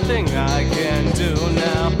 Nothing I can do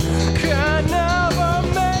now can never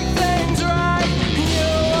make things right.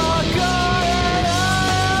 You are gone and I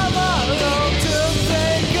am alone to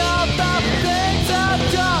think about things I've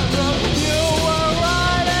done wrong. You were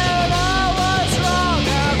right and I was wrong.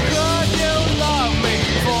 How could you love me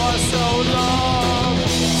for so long?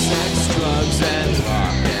 Sex, drugs, and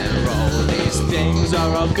rock and roll, these things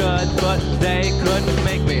are all good, but they couldn't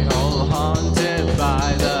make me whole. Haunted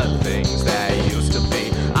by the things that used to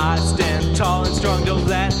be. I stand tall and strong, don't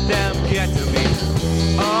let them get to me.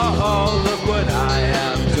 Look what I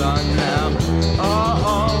have done now.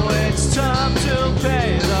 It's time to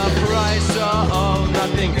pay the price.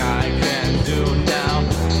 Nothing I can do now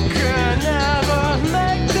can never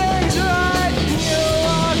make things right. You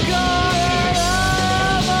are gone and I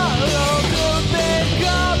am alone to think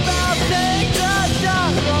about things I've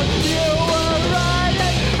done wrong. You were right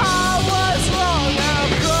and I was wrong. How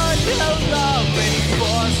could you love me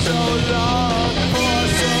for so long, for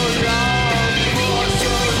so long, for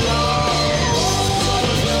so long, for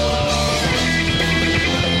so long?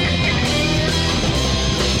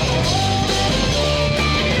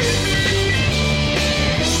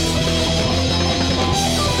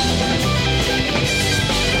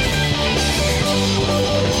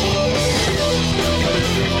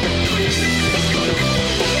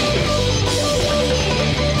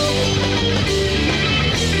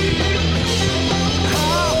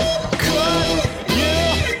 How could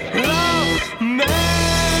you love me?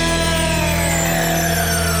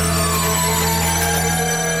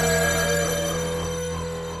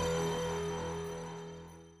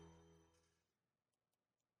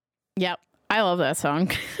 Yep. I love that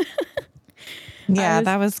song. Yeah,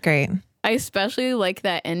 that was great. I especially like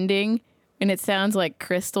that ending, and it sounds like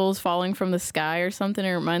crystals falling from the sky or something.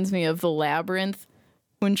 It reminds me of The Labyrinth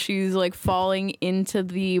when she's like falling into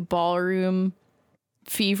the ballroom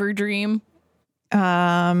fever dream.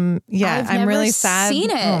 Yeah, I've I'm really never sad. seen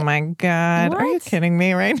it. Oh my God. Are you kidding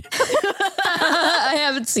me right now? I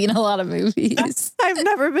haven't seen a lot of movies. I've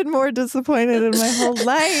never been more disappointed in my whole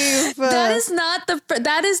life. That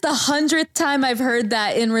is the 100th time I've heard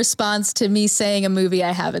that in response to me saying a movie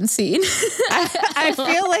I haven't seen. I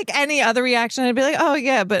feel like any other reaction, I'd be like, oh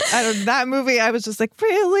yeah, but that movie, I was just like,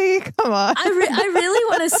 really? Come on. I really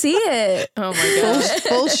want to see it. Oh my gosh.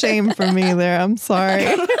 Full shame for me there. I'm sorry.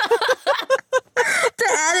 To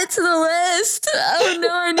add it to the list. Oh no,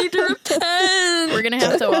 I need to repent. We're going to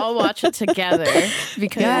have to all watch it together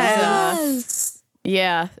because, Yes.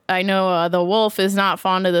 yeah, I know the wolf is not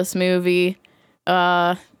fond of this movie.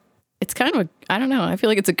 It's kind of, I don't know. I feel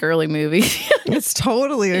like it's a girly movie. It's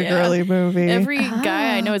totally a girly movie. Every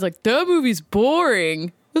guy I know is like, that movie's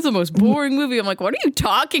boring. This is the most boring movie. I'm like, what are you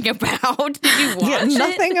talking about? Did you watch it?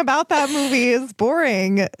 Nothing about that movie is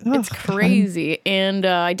boring. It's crazy. And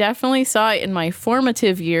I definitely saw it in my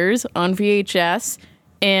formative years on VHS.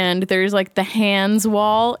 And there's like the hands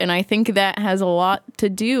wall. And I think that has a lot to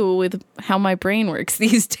do with how my brain works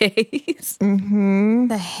these days. Mm-hmm.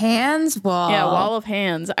 The hands wall. Yeah, wall of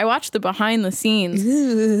hands. I watched the behind the scenes.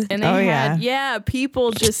 And they had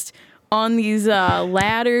people just on these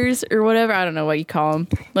ladders or whatever. I don't know what you call them.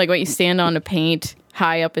 Like what you stand on to paint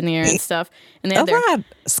high up in the air and stuff. And they had their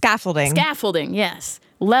scaffolding. Scaffolding, yes.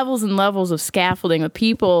 Levels and levels of scaffolding with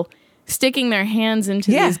people sticking their hands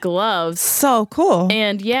into these gloves. So cool.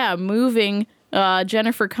 And moving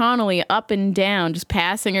Jennifer Connelly up and down, just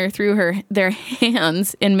passing her through their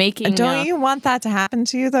hands and making. Don't you want that to happen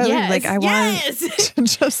to you though? Yes, like I want to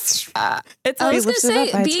just. I was gonna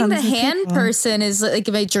say, being the hand person is like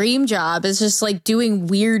my dream job. Is just like doing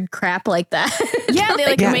weird crap like that. Yeah,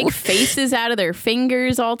 they make faces out of their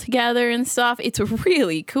fingers all together and stuff. It's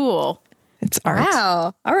really cool. It's art.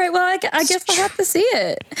 Wow. All right. Well, I guess I'll have to see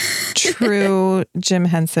it. True Jim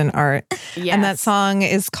Henson art. Yes. And that song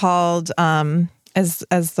is called As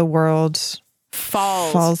the World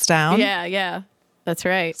Falls Down. Yeah. That's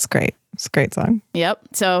right. It's great. It's a great song. Yep.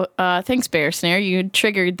 So thanks, Bear Snare. You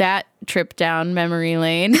triggered that trip down memory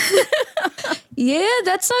lane. Yeah,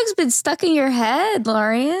 that song's been stuck in your head,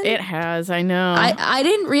 Lorian. It has. I know. I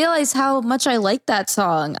didn't realize how much I liked that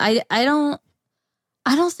song. I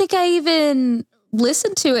don't think I even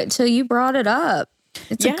listened to it till you brought it up.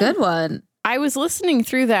 It's a good one. I was listening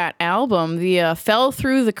through that album, the Fell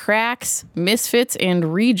Through the Cracks, Misfits,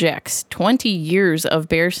 and Rejects, 20 years of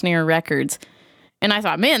Bear Snare records. And I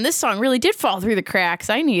thought, man, this song really did fall through the cracks.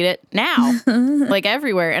 I need it now, like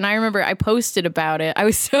everywhere. And I remember I posted about it. I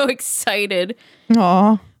was so excited.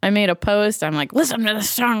 Aw. I made a post. I'm like, listen to this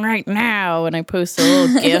song right now. And I posted a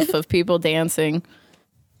little gif of people dancing.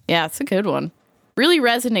 Yeah, it's a good one. Really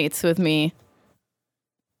resonates with me.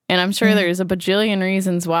 And I'm sure there's a bajillion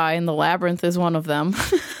reasons why, and The Labyrinth is one of them.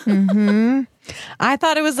 Mm-hmm. I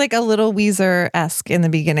thought it was like a little Weezer-esque in the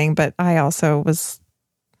beginning, but I also was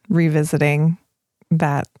revisiting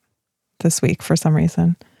that this week for some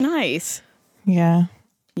reason. Nice. Yeah.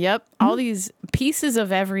 Yep. All these pieces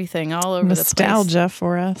of everything all over Nostalgia the place.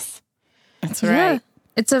 for us. That's right. Yeah.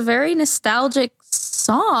 It's a very nostalgic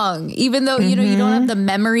song, even though, you know, you don't have the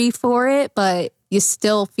memory for it, but you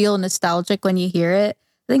still feel nostalgic when you hear it.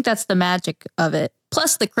 I think that's the magic of it.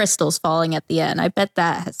 Plus the crystals falling at the end. I bet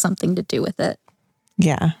that has something to do with it.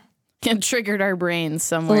 Yeah. It triggered our brains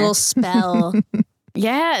somewhere. A little spell.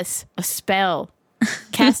 Yes, a spell.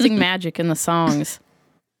 Casting magic in the songs.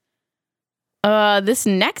 This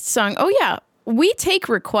next song, we take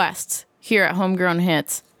requests here at Homegrown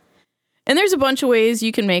Hits. And there's a bunch of ways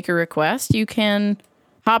you can make a request. You can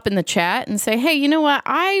hop in the chat and say, hey, you know what?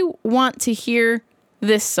 I want to hear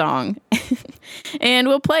this song. And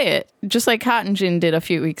we'll play it, just like Cotton Gin did a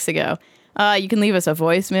few weeks ago. You can leave us a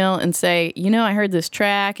voicemail and say, you know, I heard this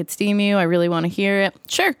track. It's Demu. I really want to hear it.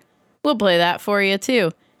 Sure, we'll play that for you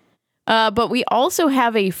too. But we also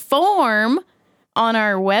have a form on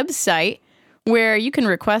our website where you can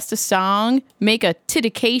request a song, make a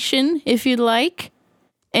dedication if you'd like,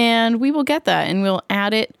 and we will get that and we'll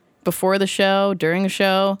add it before the show, during the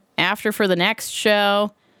show, after for the next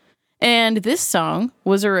show. And this song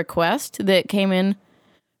was a request that came in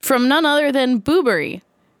from none other than Boobery,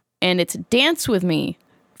 and it's Dance With Me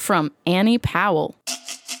from Annie Powell.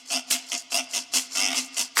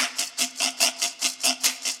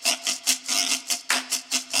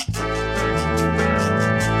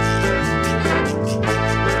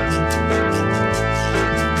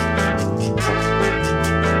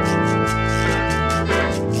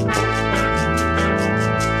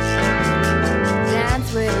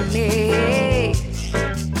 Dance with me.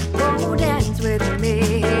 Oh, dance with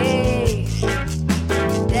me.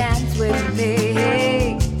 Dance with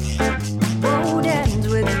me. Oh, dance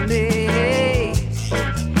with me.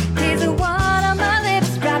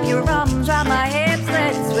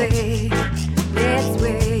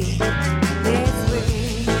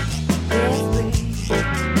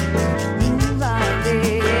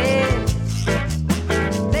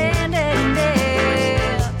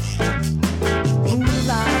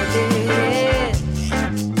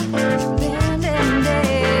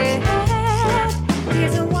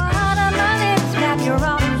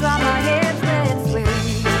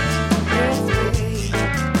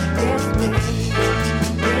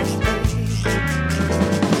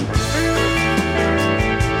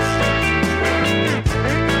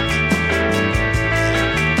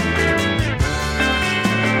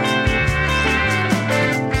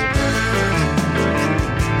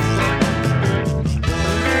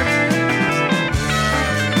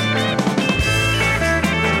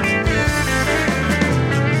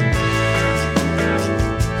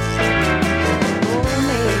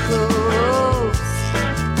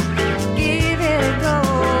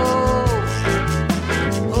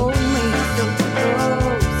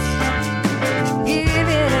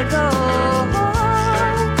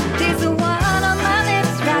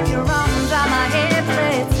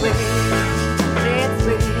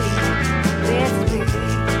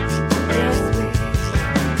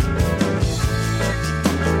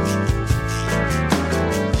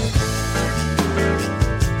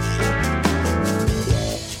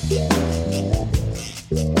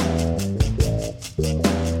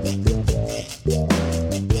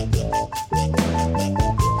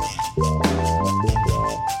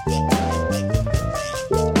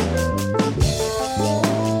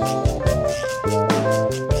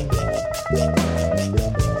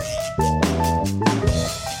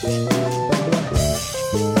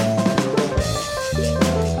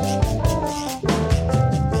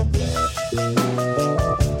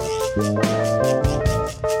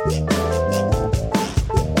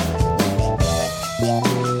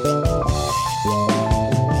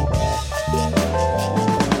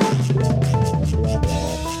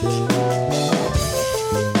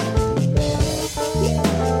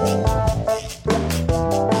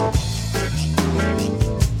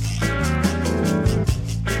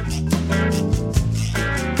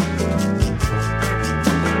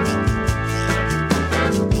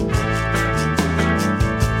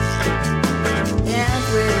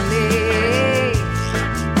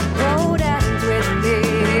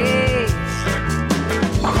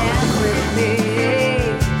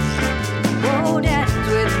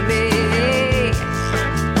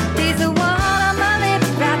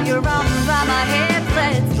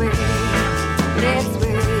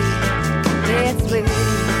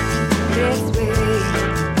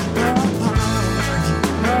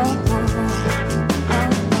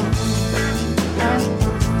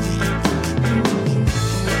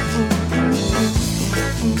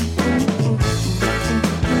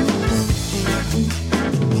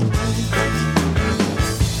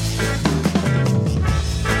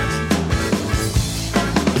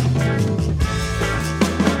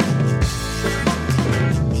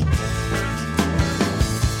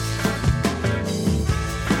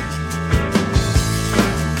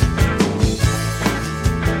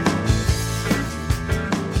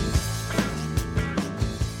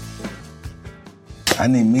 I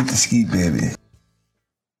need Meet the Ski Baby.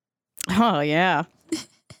 Oh, yeah.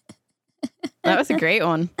 That was a great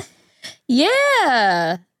one.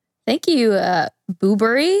 Yeah. Thank you,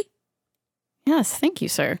 Boobery. Yes, thank you,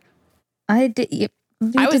 sir. I did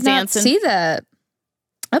not dancing. see that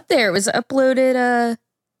up there. It was uploaded,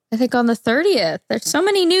 I think on the 30th. There's so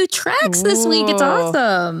many new tracks this week. It's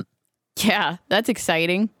awesome. Yeah, that's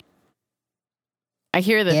exciting. I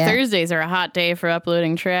hear that Thursdays are a hot day for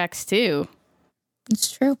uploading tracks, too.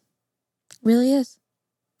 It's true. It really is.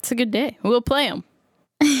 It's a good day. We'll play them.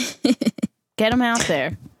 Get them out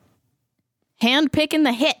there. Hand picking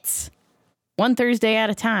the hits. One Thursday at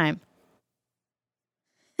a time.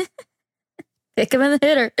 Pick them in the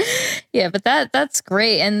hitter. Yeah, but that's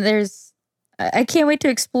great. And I can't wait to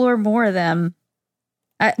explore more of them.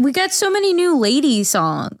 We got so many new lady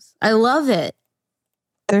songs. I love it.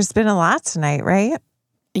 There's been a lot tonight, right?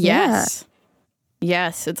 Yes. Yeah.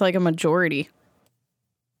 Yes, it's like a majority,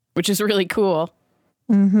 which is really cool.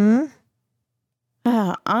 Mm-hmm.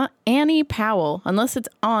 Annie Powell, unless it's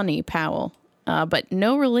Ani Powell, but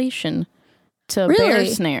no relation to Really? Bear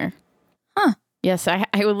Snare. Huh. Yes, I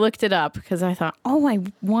looked it up because I thought, I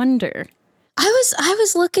wonder. I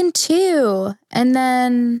was looking too. And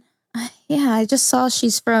then, I just saw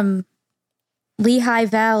she's from Lehigh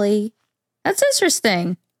Valley. That's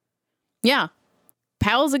interesting. Yeah.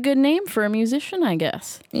 Powell's a good name for a musician, I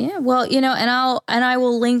guess. Yeah, well, and I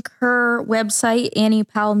will link her website,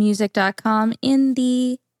 anniepowellmusic.com, in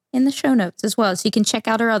the show notes as well, so you can check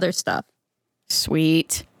out her other stuff.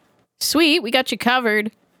 Sweet. We got you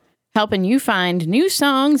covered. Helping you find new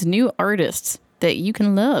songs, new artists that you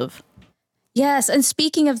can love. Yes, and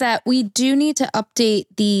speaking of that, we do need to update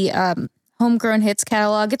the Homegrown Hits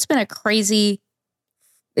catalog. It's been a crazy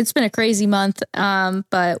month,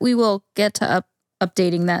 but we will get to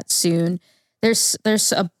updating that soon. There's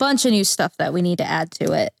a bunch of new stuff that we need to add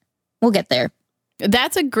to it. We'll get there.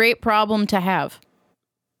 That's a great problem to have.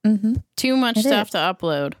 Mm-hmm. Too much stuff to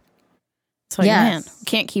upload. It's like, man,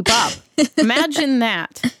 can't keep up. Imagine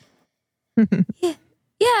that.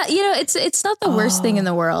 Yeah, it's not the worst thing in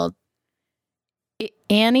the world.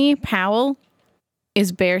 Annie Powell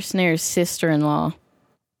is Bear Snare's sister-in-law.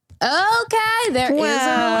 Okay, there is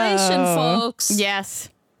a relation, folks.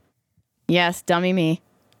 Yes, dummy me.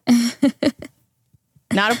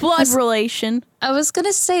 Not a blood relation. I was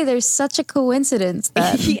gonna say there's such a coincidence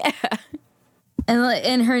that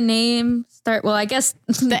and her name start. Well, I guess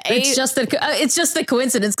it's just a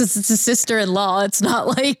coincidence because it's a sister-in-law. It's not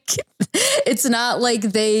like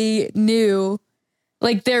they knew,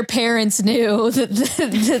 like their parents knew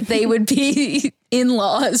that they would be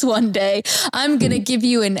in-laws one day. I'm gonna give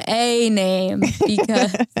you an A name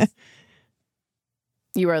because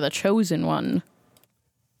you are the chosen one.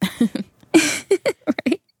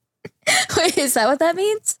 Right? Wait, is that what that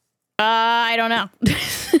means? I don't know.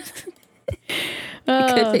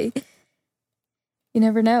 It could be. You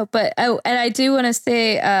never know. But and I do want to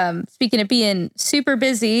say, speaking of being super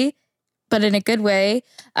busy, but in a good way,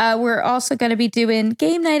 we're also going to be doing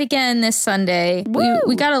game night again this Sunday.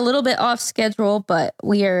 We got a little bit off schedule, but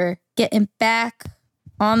we are getting back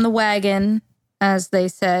on the wagon, as they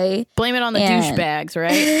say. Blame it on the douchebags,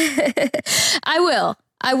 right? I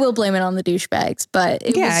will blame it on the douchebags, but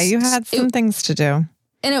you had some things to do.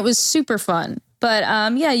 And it was super fun. But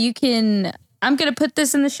you can, I'm going to put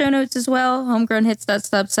this in the show notes as well,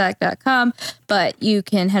 homegrownhits.substack.com, but you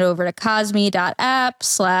can head over to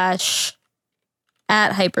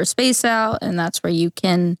cosme.app/@hyperspaceout, and that's where you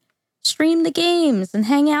can stream the games and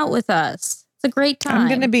hang out with us. It's a great time. I'm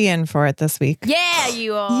going to be in for it this week. Yeah,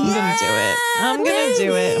 you are. I'm going to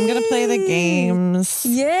do it. I'm going to play the games.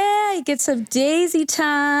 Yeah, you get some Daisy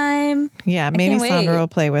time. Yeah, maybe Sandra will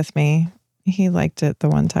play with me. He liked it the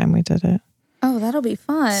one time we did it. Oh, that'll be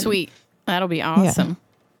fun. Sweet. That'll be awesome.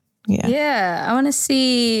 Yeah. Yeah, I want to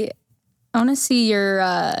see your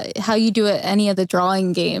how you do at any of the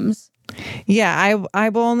drawing games. Yeah, I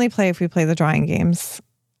will only play if we play the drawing games.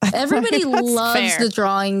 Everybody loves fair. the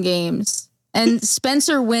drawing games. And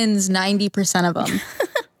Spencer wins 90% of them.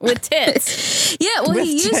 With tits. Yeah, well,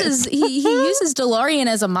 he uses DeLorean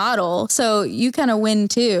as a model, so you kind of win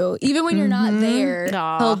too. Even when you're not there,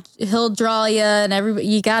 he'll draw you, and everybody.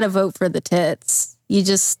 You got to vote for the tits. You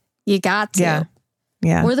got to.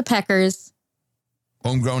 Yeah. Or the peckers.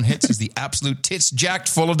 Homegrown Hits is the absolute tits jacked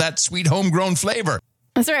full of that sweet homegrown flavor.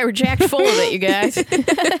 That's right, we're jacked full of it, you guys.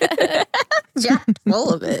 Jacked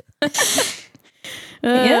full of it.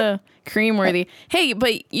 Cream-worthy. Hey,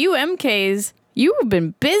 but you MKs, you have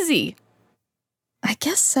been busy. I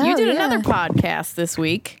guess so. You did another podcast this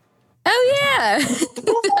week. Oh, yeah.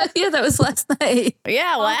 Yeah, that was last night.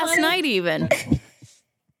 Yeah, last night even.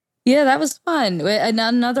 Yeah, that was fun.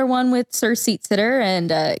 Another one with Sir Seat Sitter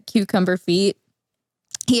and Cucumber Feet.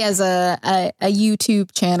 He has a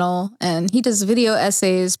YouTube channel and he does video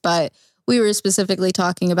essays, but we were specifically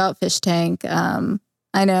talking about Fish Tank.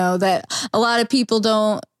 I know that a lot of people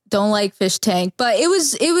don't like Fish Tank, but it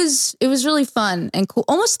was really fun and cool,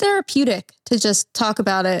 almost therapeutic to just talk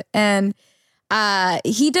about it. And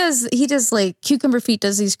he does like Cucumber Feet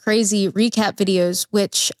does these crazy recap videos,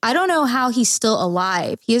 which I don't know how he's still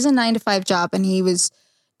alive. He has a 9-to-5 job and he was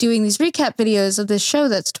doing these recap videos of this show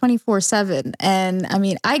that's 24/7. And I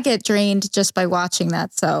mean, I get drained just by watching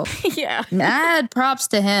that. So yeah, mad props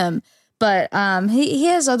to him. But he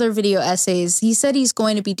has other video essays. He said he's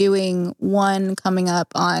going to be doing one coming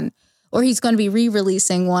up on, or he's going to be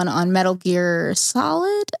re-releasing one on Metal Gear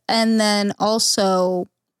Solid. And then also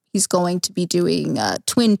he's going to be doing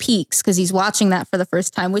Twin Peaks because he's watching that for the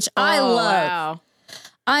first time, which I love. Wow.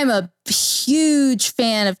 I'm a huge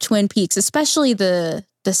fan of Twin Peaks, especially the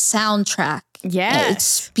soundtrack. Yes.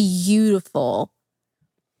 It's beautiful.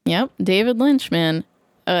 Yep. David Lynch, man.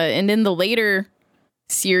 And in the later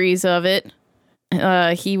series of it,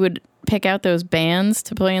 he would pick out those bands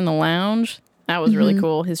to play in the lounge. That was really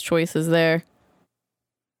cool. His choices there.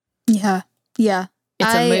 Yeah. Yeah.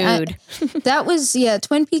 It's a mood. That was,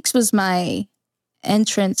 Twin Peaks was my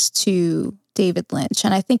entrance to David Lynch.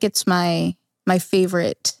 And I think it's my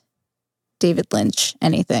favorite David Lynch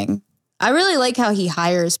anything. I really like how he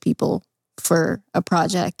hires people for a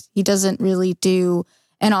project. He doesn't really do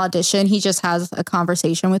an audition. He just has a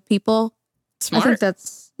conversation with people. Smart. I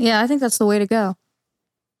think that's the way to go.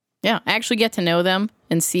 Yeah, actually get to know them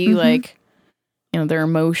and see like, their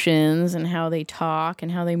emotions and how they talk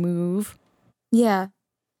and how they move. Yeah.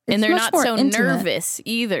 And they're much not more so intimate. nervous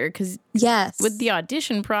either, because with the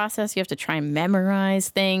audition process, you have to try and memorize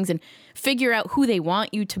things and figure out who they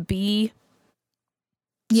want you to be.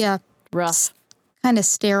 Yeah. Rough. Kind of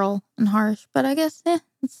sterile and harsh, but I guess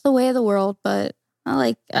it's the way of the world. But I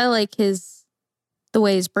like the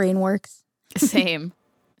way his brain works. Same.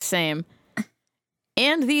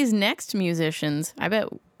 And these next musicians, I bet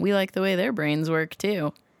we like the way their brains work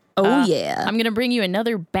too. Oh, yeah. I'm going to bring you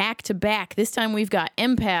another back-to-back. This time we've got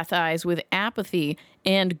Empath Eyes with Apathy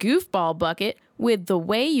and Goofball Bucket with The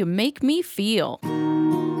Way You Make Me Feel.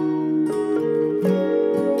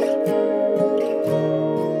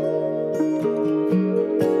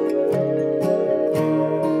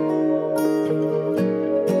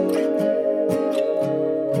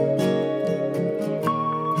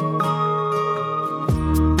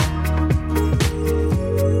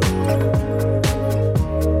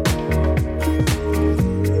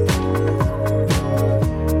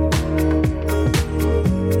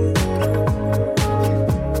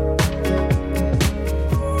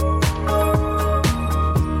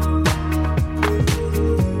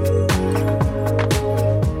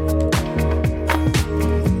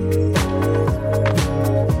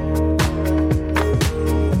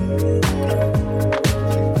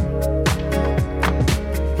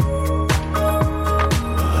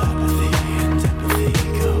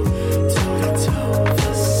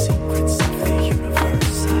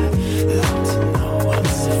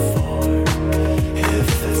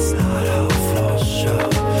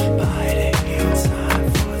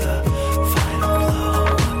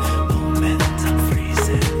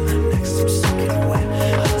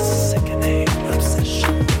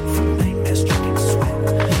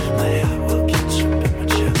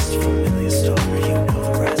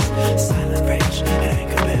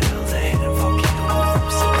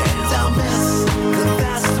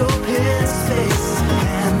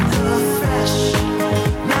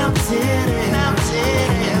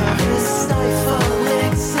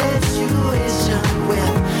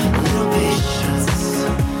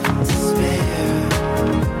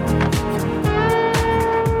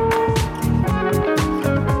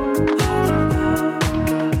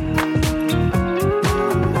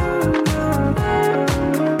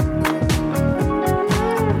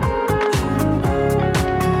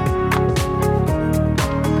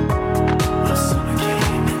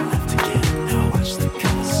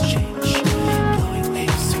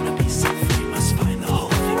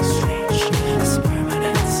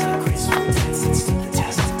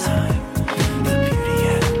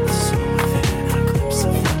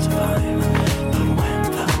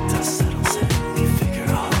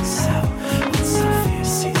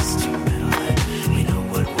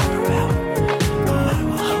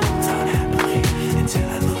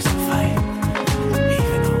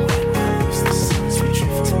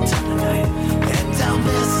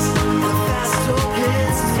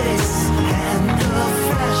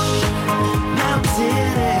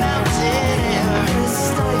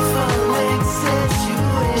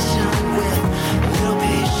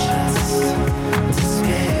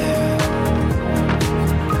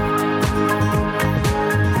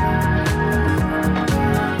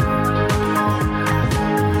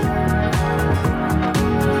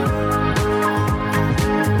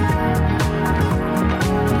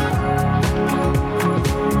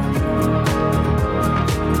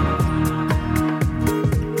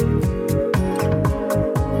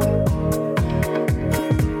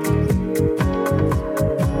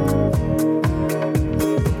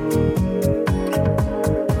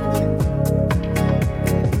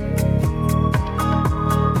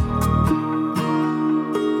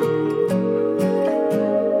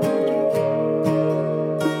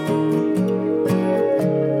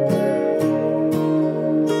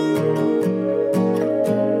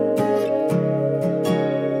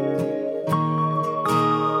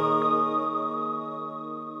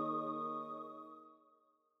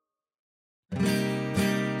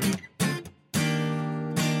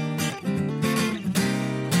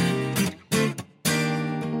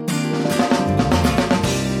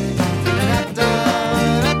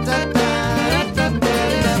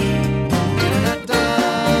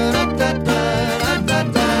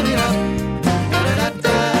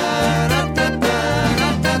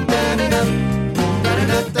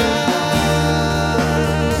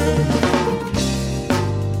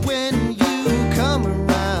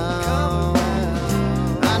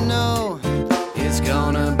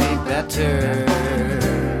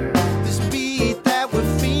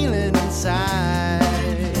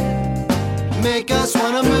 make us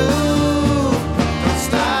wanna move. Don't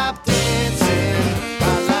stop dancing.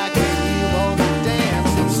 I like when you only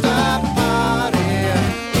dance. Don't stop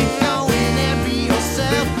partying. Keep going and be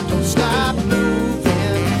yourself. Don't stop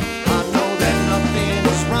moving. I know that nothing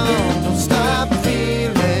is wrong. Don't stop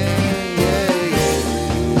feeling. Yeah, yeah.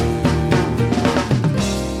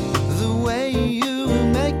 The way you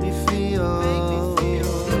make me feel.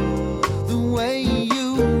 The way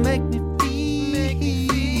you make me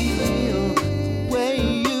feel. The way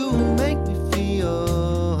you make me feel.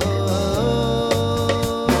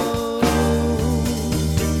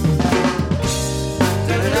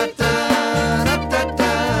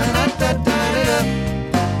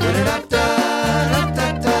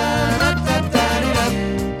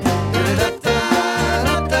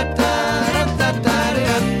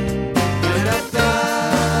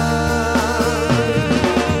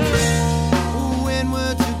 When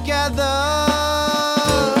we're together,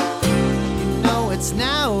 you know it's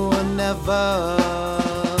now or never.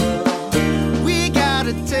 We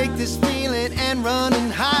gotta take this feeling and run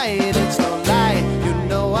and hide. It's no lie, you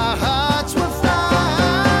know our hearts will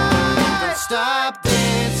fly. Don't stop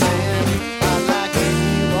dancing. I like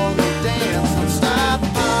when you only dance. Don't stop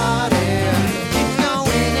partying. Keep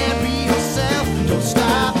going and be yourself. Don't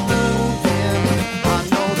stop moving. I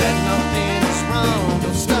know that nothing is wrong.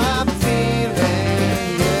 Don't stop feeling.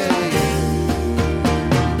 Yeah,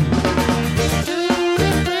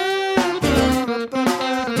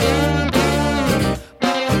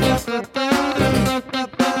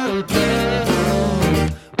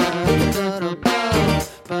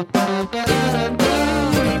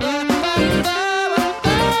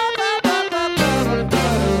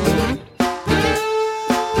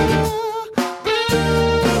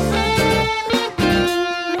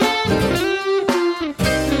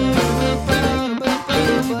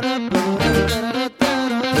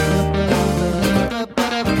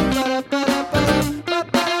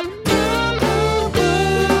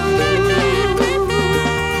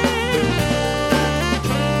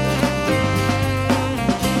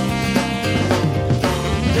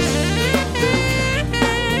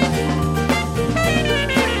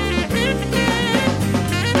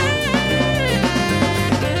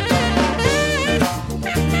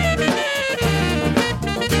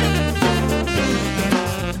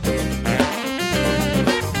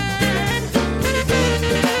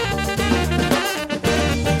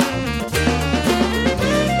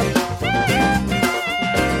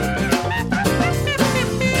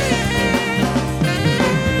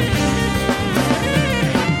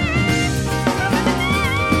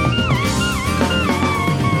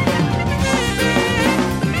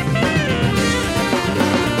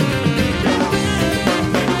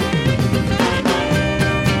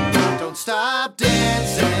 don't stop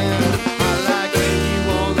dancing. I like when you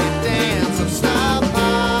only dance. Don't stop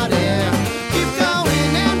partying. Keep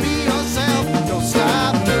going and be yourself. Don't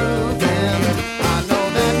stop moving. I know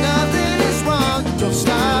that nothing is wrong. Don't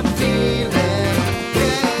stop feeling.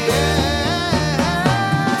 Yeah.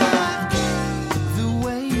 The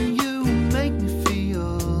way you make me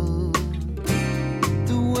feel.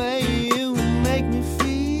 The way you make me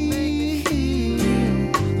feel.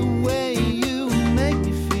 The way you make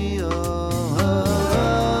me feel.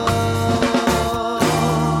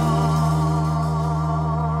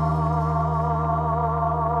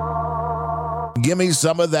 Give me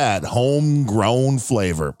some of that homegrown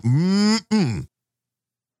flavor. Mm-mm.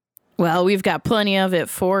 Well, we've got plenty of it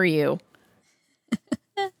for you.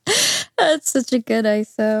 That's such a good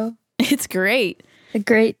ISO. It's great. A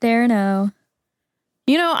great Darno.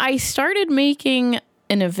 You know, I started making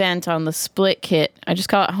an event on the split kit. I just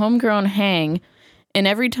call it Homegrown Hang. And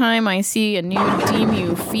every time I see a new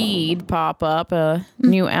DMU feed pop up, a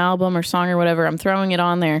new album or song or whatever, I'm throwing it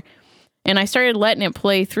on there. And I started letting it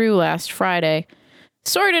play through last Friday,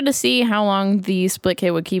 sort of to see how long the split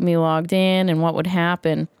kit would keep me logged in and what would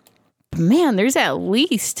happen. But man, there's at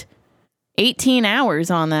least 18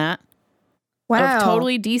 hours on that. Wow. Of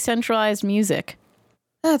totally decentralized music.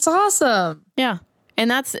 That's awesome. Yeah. And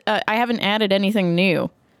that's, I haven't added anything new.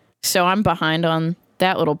 So I'm behind on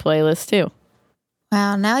that little playlist too.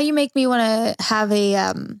 Wow. Now you make me want to have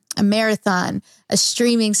a marathon, a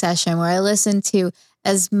streaming session where I listen to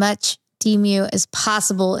as much DMU as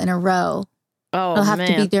possible in a row. Oh, It'll have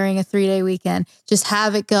to be during a 3-day weekend. Just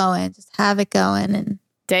have it going. And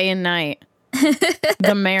day and night.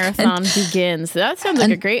 The marathon begins. That sounds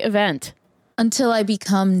like a great event. Until I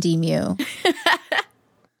become DMU.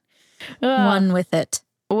 One with it.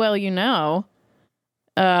 Well, you know,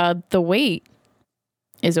 the wait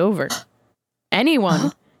is over.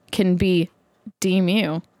 Anyone can be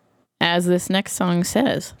DMU, as this next song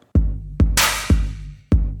says.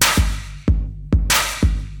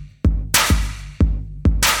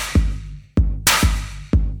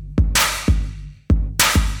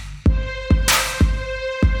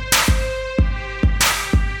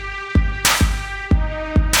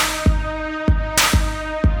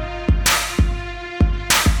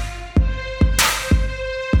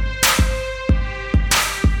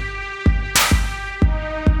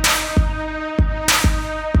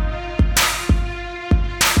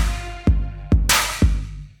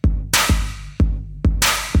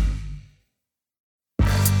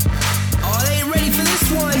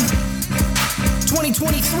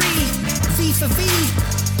 2023, V for V,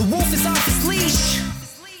 the wolf is off his leash.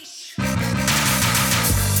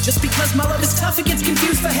 Just because my love is tough, it gets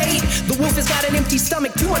confused for hate. The wolf has got an empty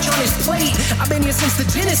stomach, too much on his plate. I've been here since the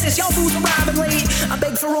Genesis, y'all fools arriving late. I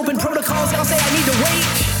beg for open protocols, y'all say I need to wait.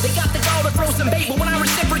 They got the gall to throw some bait, but when I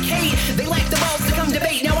reciprocate, they lack the balls to come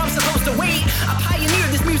debate. Now I'm supposed to wait. I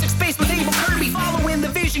pioneered this music space with Abel Kirby, following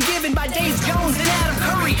the vision given by Dave Jones and Adam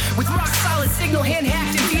Curry. With rock solid signal, hand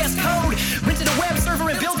hacked in VS Code. Rented a web server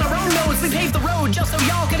and built our own nodes. We paved the road just so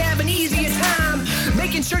y'all could have an easier time,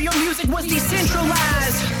 making sure your music was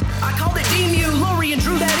decentralized. I called it D-Mew, Lori, and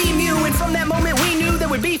drew that emu. And from that moment we knew there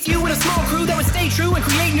would be few in a small crew that would stay true and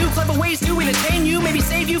create new clever ways to entertain you. Maybe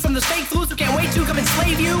save you from the fake fools who can't wait to come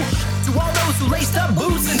enslave you. To all those who laced up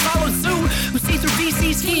boots and followed suit, who see through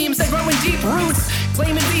VC schemes that grow in deep roots,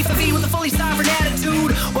 claiming V for V with a fully sovereign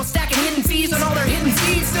attitude, while stacking hidden fees on all their hidden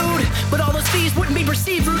feeds, dude. But all those fees wouldn't be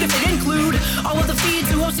perceived rude if they'd include all of the feeds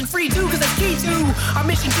who hosted free too, cause that's key to our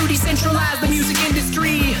mission to decentralize the music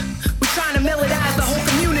industry. We're trying to melodize the whole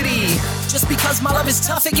community. Just because my love is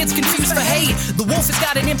tough, it gets confused for hate. The wolf has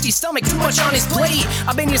got an empty stomach, too much on his plate.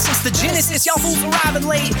 I've been here since the Genesis, y'all fools arriving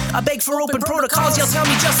late. I beg for open protocols, y'all tell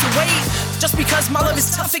me just to wait. Just because my love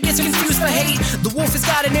is tough, it gets confused for hate. The wolf has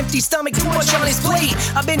got an empty stomach, too much on his plate.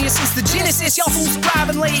 I've been here since the Genesis, y'all fools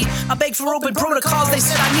arriving late. I beg for open protocols, they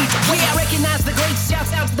said I need to wait. I recognize the greats,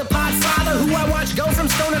 shouts out to the Podfather, who I watched go from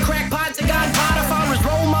stoner crackpot to God Potter. Father's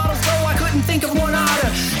role models, though I couldn't think of one otter.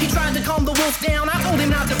 He tried to calm the wolf down, I told him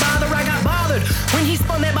not to bother. I got bothered when he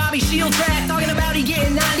spun that Bobby Shield track, talking about he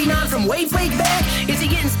getting 99 from Wavewake back. Is he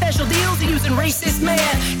getting special deals? He using racist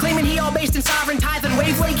math, claiming he all based in sovereign tithe and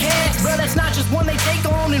Wavewake hats. Bro, that's not just one they take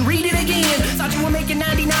on and read it again. Thought you were making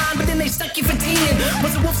 99, but then they stuck you for 10.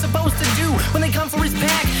 What's a wolf supposed to do when they come for his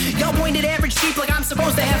pack? Y'all pointed average sheep like I'm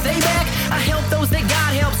supposed to have they back. I help those that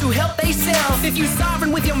God helps who help they self. If you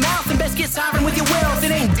sovereign with your mouth, then best get sovereign with your wealth.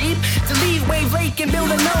 It ain't deep to leave Wavewake and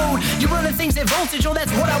build a node. You're running things at voltage, oh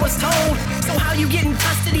that's what I was told. So how you getting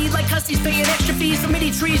custody? Like custody's paying extra fees for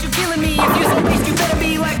mini trees, you killing me. If you so based, you better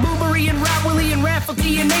be like Boobery and Rob Willie and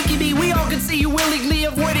Rafferty and Makey B. We all can see you willingly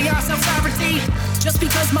avoiding our self-sovereignty. Just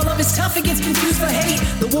because my love is tough, it gets confused for hate.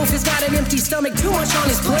 The wolf has got an empty stomach, too much on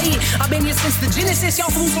his plate. I've been here since the Genesis,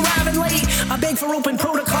 y'all fools arriving late. I beg for open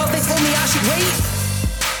protocols, they told me I should wait.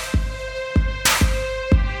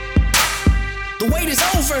 The wait is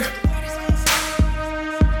over.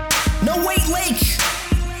 No wait lake.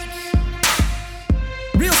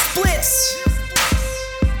 Real splits.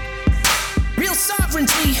 Real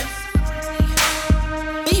sovereignty.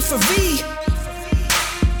 V for V.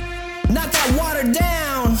 Not that watered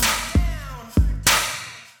down.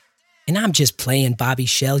 And I'm just playing, Bobby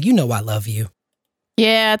Shell. You know I love you.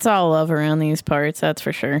 Yeah, it's all love around these parts, that's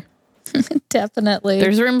for sure. Definitely.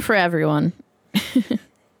 There's room for everyone.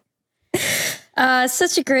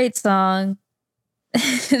 Such a great song.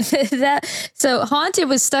 So Haunted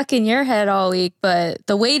was stuck in your head all week, but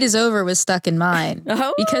The Wait is Over was stuck in mine.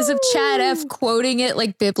 Oh. Because of Chad F quoting it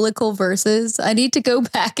like biblical verses. I need to go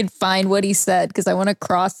back and find what he said because I want to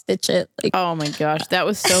cross stitch it. Like, oh my gosh, that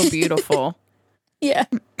was so beautiful. Yeah.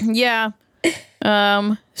 Yeah.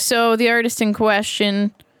 So the artist in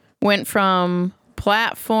question went from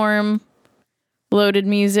platform loaded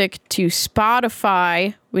music to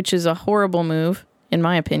Spotify, which is a horrible move, in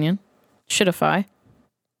my opinion. Shouldify.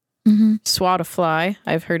 Mm-hmm. Swatify,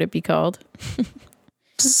 I've heard it be called.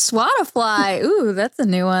 Swatify. Ooh, that's a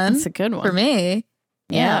new one. That's a good one. For me.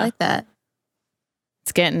 Yeah, I like that.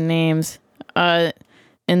 It's getting names. And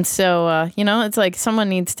so, it's like someone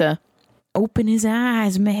needs to open his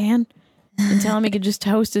eyes, man, and tell him he could just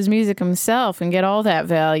host his music himself and get all that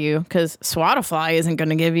value, because Spotify isn't going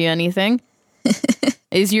to give you anything.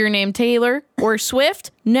 Is your name Taylor or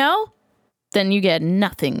Swift? No? Then you get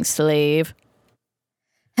nothing, slave.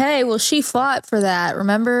 Hey, well, she fought for that.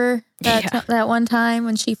 Remember that one time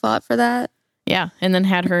when she fought for that? Yeah, and then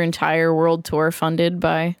had her entire world tour funded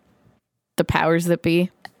by the powers that be.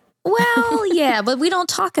 Well, yeah, but we don't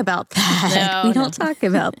talk about that. We don't talk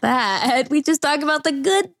about that. We just talk about the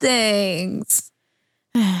good things.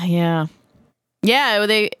 Yeah.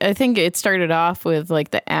 Yeah, I think it started off with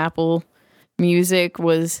like the Apple Music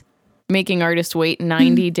was making artists wait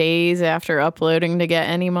 90 days after uploading to get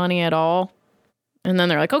any money at all. And then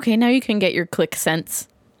they're like, okay, now you can get your click cents.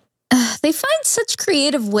 They find such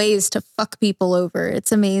creative ways to fuck people over.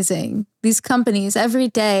 It's amazing. These companies, every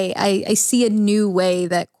day, I see a new way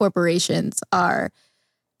that corporations are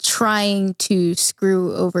trying to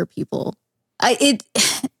screw over people. It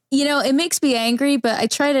makes me angry, but I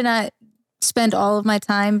try to not spend all of my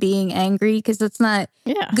time being angry because that's not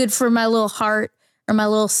good for my little heart or my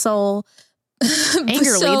little soul.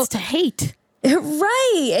 Anger leads to hate.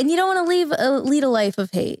 Right. And you don't want to lead a life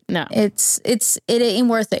of hate. No. It ain't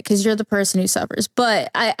worth it because you're the person who suffers.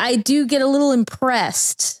 But I do get a little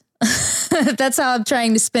impressed. That's how I'm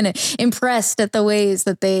trying to spin it. Impressed at the ways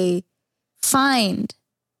that they find.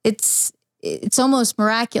 It's almost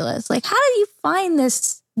miraculous. Like, how do you find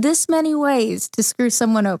this many ways to screw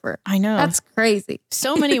someone over? I know. That's crazy.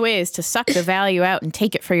 So many ways to suck the value out and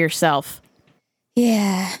take it for yourself.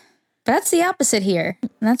 Yeah. That's the opposite here.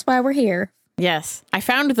 And that's why we're here. Yes. I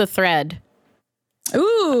found the thread.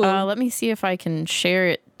 Ooh. Let me see if I can share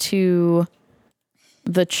it to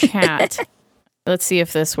the chat. Let's see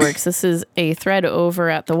if this works. This is a thread over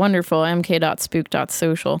at the wonderful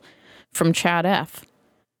mk.spook.social from Chad F.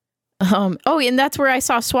 And that's where I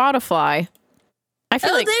saw Swatify. I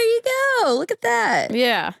feel like, there you go. Look at that.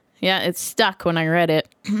 Yeah. Yeah, it stuck when I read it.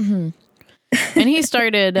 And he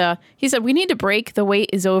started, he said, we need to break The Wait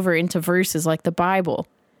Is Over into verses like the Bible.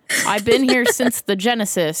 I've been here since the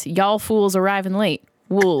Genesis. Y'all fools arriving late.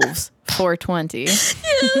 Wolves, 420.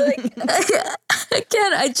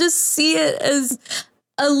 Again, I just see it as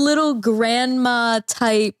a little grandma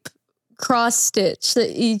type cross stitch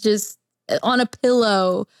that you just on a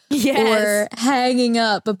pillow or hanging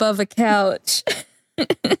up above a couch.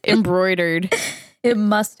 Embroidered. It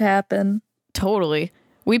must happen. Totally.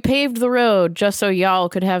 We paved the road just so y'all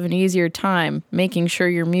could have an easier time making sure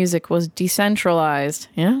your music was decentralized.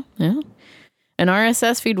 Yeah. An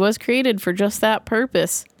RSS feed was created for just that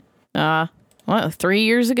purpose. 3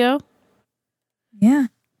 years ago? Yeah.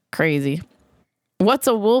 Crazy. What's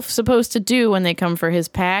a wolf supposed to do when they come for his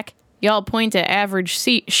pack? Y'all point at average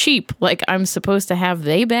sheep like I'm supposed to have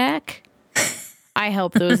they back? I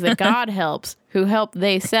help those that God helps, who help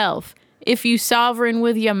they self. If you sovereign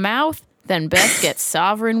with your mouth, then best get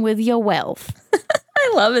sovereign with your wealth.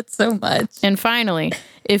 I love it so much. And finally,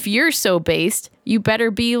 if you're so based, you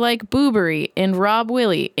better be like Boobery and Rob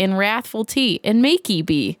Willie and Wrathful T and Makey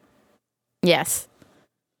B. Yes.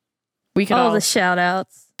 We could all the shout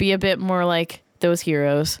outs. Be a bit more like those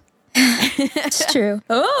heroes. It's true.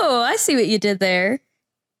 Oh, I see what you did there.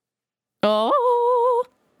 Oh,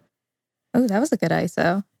 that was a good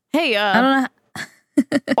ISO. Hey, I don't know.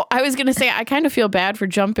 I was going to say, I kind of feel bad for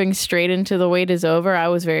jumping straight into The Wait Is Over. I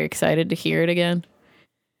was very excited to hear it again.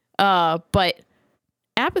 But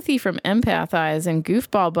Apathy from Empathize and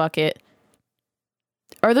Goofball Bucket,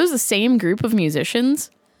 are those the same group of musicians?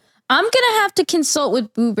 I'm going to have to consult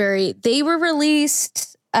with Booberry. They were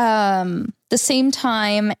released the same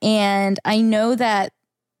time, and I know that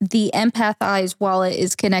the Empathize wallet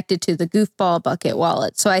is connected to the Goofball Bucket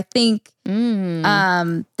wallet. So I think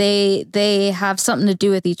they have something to do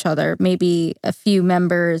with each other. Maybe a few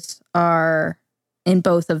members are in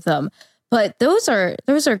both of them. But those are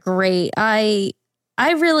great. I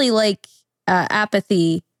really like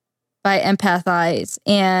Apathy by Empathize,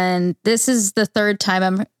 and this is the third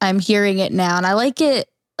time I'm hearing it now, and I like it.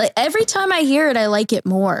 Like every time I hear it, I like it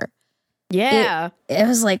more. Yeah. It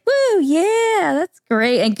was like, woo, yeah, that's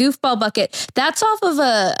great. And Goofball Bucket, that's off of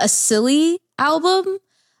a silly album.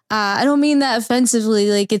 I don't mean that offensively.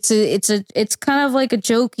 Like it's kind of like a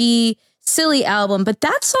jokey, silly album, but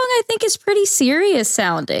that song I think is pretty serious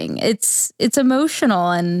sounding. It's emotional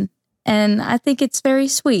and I think it's very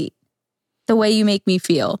sweet. The way you make me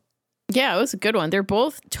feel. Yeah, it was a good one. They're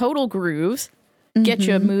both total grooves. Get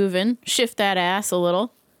you moving, shift that ass a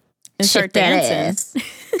little, and start dancing.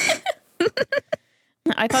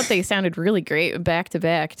 I thought they sounded really great back to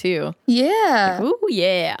back too. Yeah. Like, ooh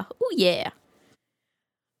yeah. Ooh yeah.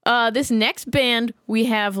 This next band we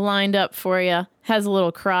have lined up for you has a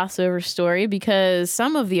little crossover story because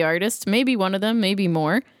some of the artists, maybe one of them, maybe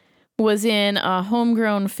more, was in a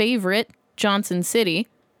homegrown favorite, Johnson City.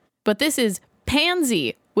 But this is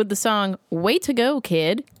Pansy with the song Way to Go,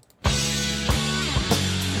 Kid.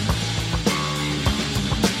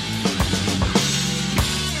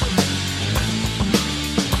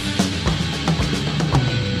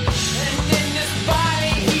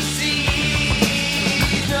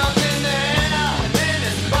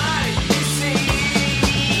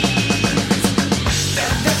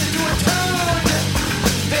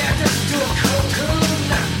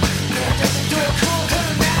 Cool,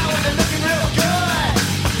 'cause now they're looking real good.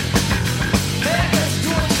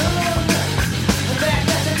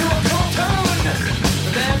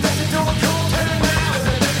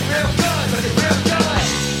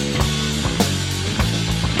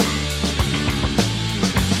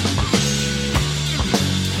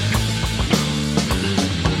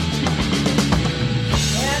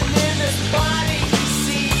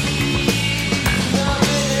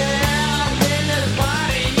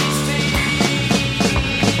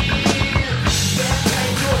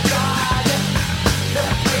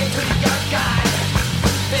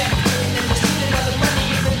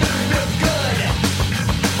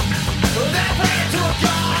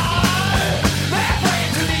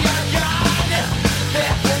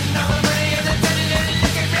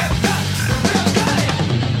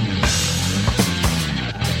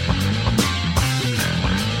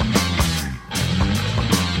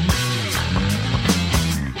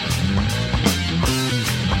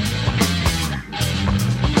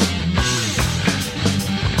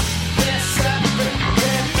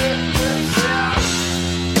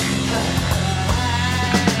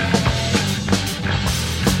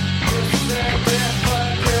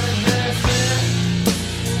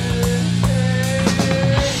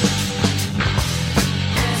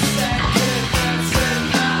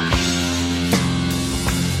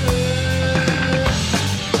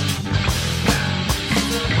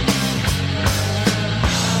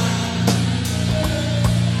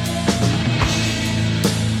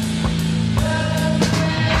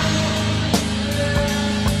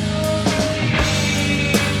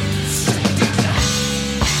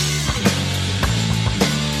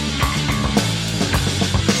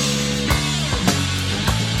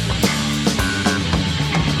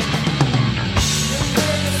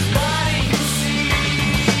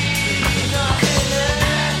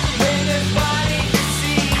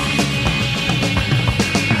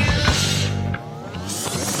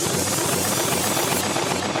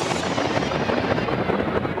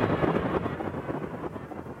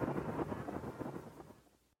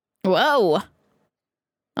 Whoa.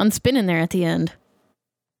 Unspinning there at the end.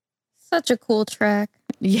 Such a cool track.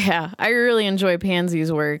 Yeah, I really enjoy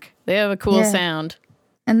Pansy's work. They have a cool sound.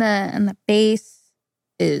 And the bass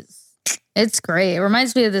it's great. It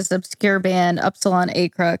reminds me of this obscure band, Upsilon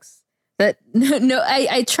Acrux. But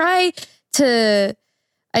I try to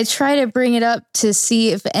bring it up to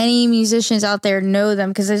see if any musicians out there know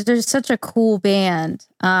them, because they're such a cool band.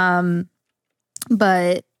 But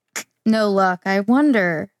no luck. I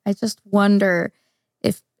just wonder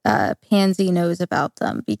if Pansy knows about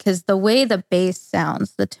them, because the way the bass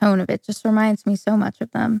sounds, the tone of it just reminds me so much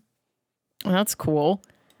of them. That's cool.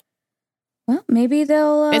 Well, maybe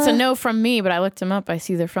they'll... It's a no from me, but I looked them up. I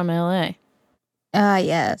see they're from LA.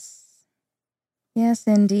 Yes. Yes,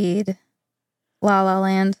 indeed. La La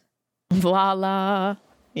Land. La La.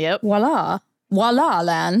 Yep. Voila. Voila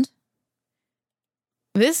Land.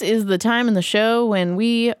 This is the time in the show when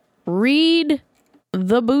we read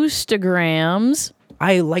the boostograms.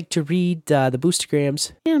 I like to read the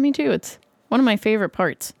boostograms. Yeah, me too. It's one of my favorite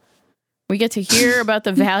parts. We get to hear about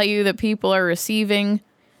the value that people are receiving.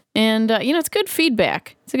 And, it's good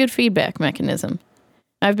feedback. It's a good feedback mechanism.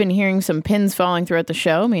 I've been hearing some pins falling throughout the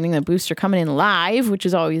show, meaning the boosts are coming in live, which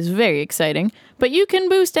is always very exciting. But you can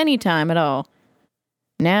boost anytime at all.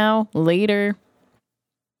 Now, later,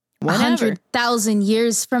 whenever. 100,000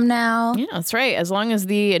 years from now. Yeah, that's right. As long as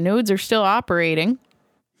the nodes are still operating,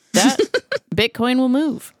 that Bitcoin will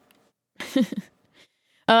move.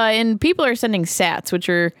 And people are sending sats, which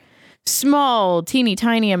are small, teeny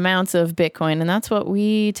tiny amounts of Bitcoin. And that's what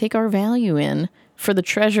we take our value in for the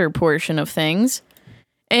treasure portion of things.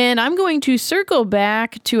 And I'm going to circle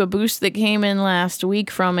back to a boost that came in last week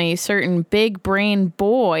from a certain big brain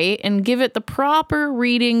boy and give it the proper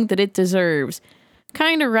reading that it deserves.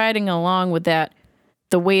 Kind of riding along with that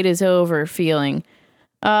the wait is over feeling.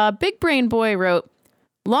 Big brain boy wrote,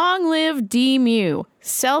 "Long live D-Mew,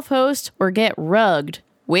 self-host or get rugged.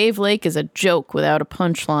 Wave Lake is a joke without a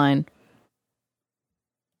punchline."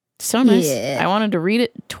 So nice. Yeah. I wanted to read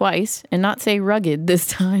it twice and not say rugged this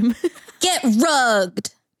time. Get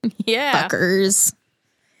rugged. Yeah. Fuckers.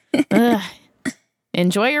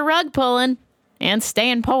 Enjoy your rug pulling and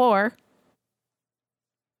staying poor.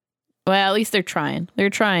 Well, at least they're trying. They're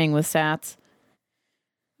trying with sats.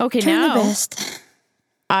 Okay, now best.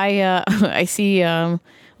 I see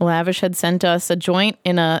Lavish had sent us a joint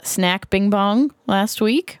in a snack bing bong last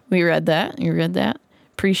week. We read that. You read that.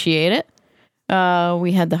 Appreciate it.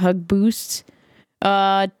 We had the hug boosts.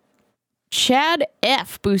 Chad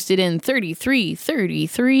F boosted in 33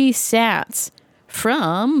 sats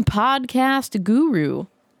from Podcast Guru.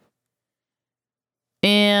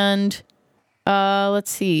 And let's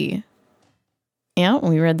see. Yeah,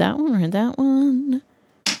 we read that one.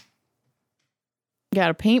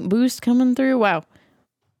 Got a paint boost coming through. Wow.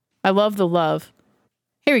 I love the love.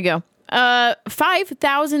 Here we go.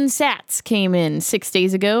 5,000 sats came in 6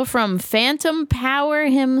 days ago from Phantom Power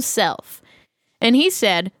himself. And he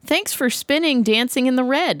said, "Thanks for spinning Dancing in the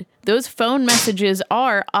Red. Those phone messages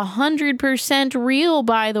are 100% real,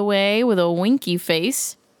 by the way," with a winky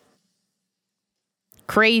face.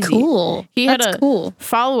 Crazy. Cool. He That's had a cool.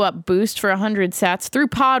 follow-up boost for 100 sats through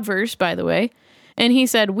Podverse, by the way. And he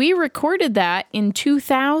said, "We recorded that in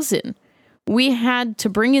 2000. We had to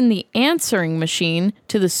bring in the answering machine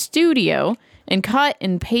to the studio and cut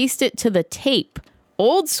and paste it to the tape.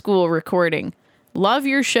 Old school recording. Love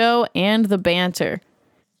your show and the banter."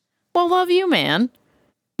 Well, love you, man.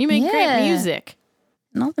 You make great music.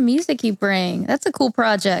 And all the music you bring. That's a cool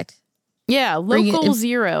project. Yeah, Local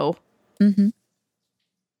Zero. Mm-hmm.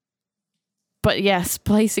 But yeah,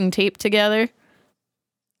 splicing tape together.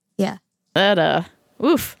 Yeah. That,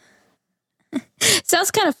 oof.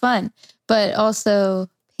 Sounds kind of fun, but also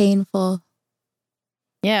painful.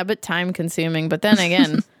 Yeah, a bit time consuming. But then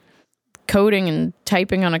again, coding and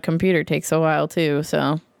typing on a computer takes a while too,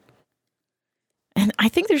 so. And I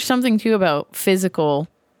think there's something too about physical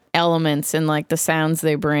elements and like the sounds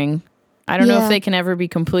they bring. I don't know if they can ever be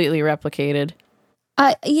completely replicated.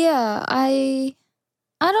 I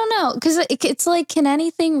don't know, because it's like, can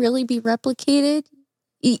anything really be replicated?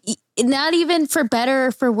 Not even for better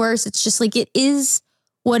or for worse. It's just like, it is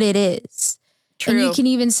what it is. True. And you can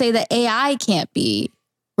even say that AI can't be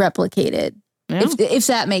replicated. Yeah. If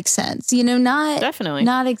that makes sense, Definitely.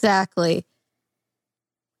 Not exactly.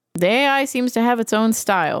 The AI sees to have its own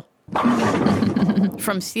style.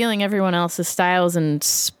 From stealing everyone else's styles and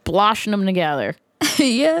sploshing them together.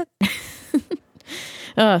 Yeah.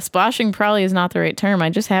 Splashing probably is not the right term.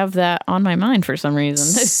 I just have that on my mind for some reason.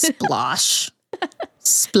 Splosh.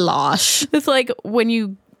 Splosh. It's like when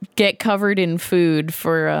you get covered in food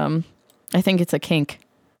for, I think it's a kink.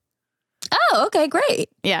 Oh, okay, great.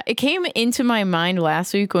 Yeah, it came into my mind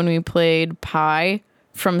last week when we played Pie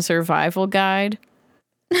from Survival Guide.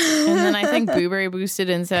 And then I think Booberry boosted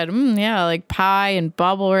and said, yeah, like pie and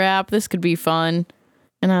bubble wrap. This could be fun.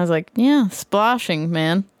 And I was like, yeah, splashing,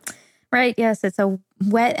 man. Right, yes, it's a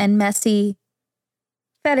wet and messy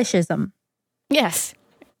fetishism. Yes.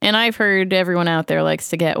 And I've heard everyone out there likes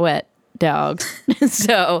to get wet, dogs.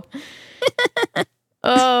 So,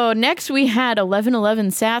 next we had 1111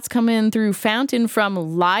 sats come in through Fountain from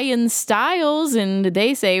Lion Styles, and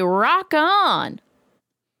they say, rock on.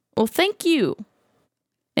 Well, thank you.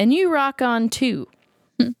 And you rock on too.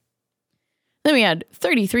 Then we had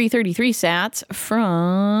 3333 sats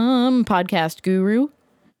from Podcast Guru,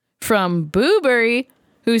 from Booberry,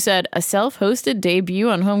 who said, a self-hosted debut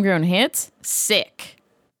on Homegrown Hits? Sick.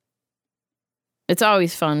 It's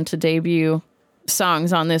always fun to debut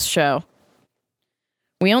songs on this show.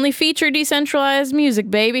 We only feature decentralized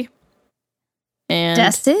music, baby. And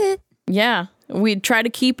that's it. Yeah. We try to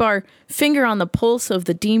keep our finger on the pulse of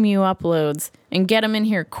the DMU uploads and get them in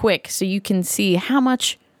here quick so you can see how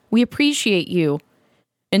much we appreciate you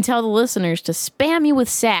and tell the listeners to spam you with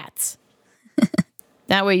sats.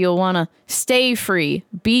 That way you'll want to stay free,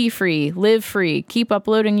 be free, live free, keep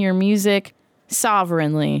uploading your music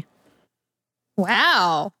sovereignly.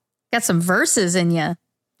 Wow. Got some verses in you.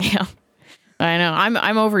 Yeah. I know.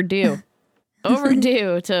 I'm overdue.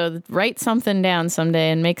 Overdue to write something down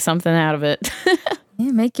someday and make something out of it.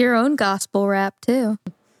 Yeah, make your own gospel rap too.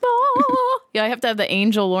 Yeah, I have to have the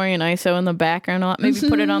Angel Lori and ISO in the background. Maybe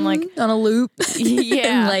put it on like on a loop.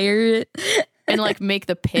 Yeah. And layer it. And like make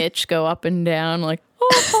the pitch go up and down like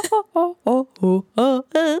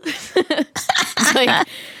It's like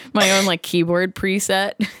my own like keyboard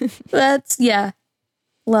preset. Yeah.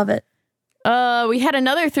 Love it. We had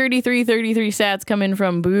another 3333 sats come in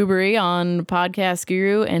from Booberry on Podcast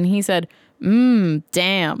Guru, and he said,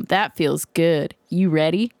 damn, that feels good. You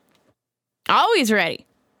ready? Always ready.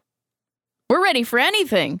 We're ready for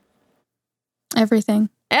anything. Everything.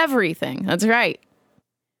 That's right.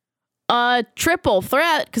 Triple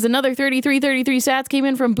threat, because another 3333 sats came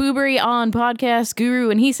in from Booberry on Podcast Guru,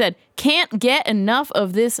 and he said, can't get enough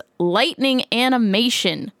of this lightning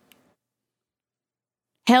animation.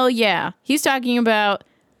 Hell yeah. He's talking about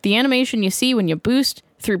the animation you see when you boost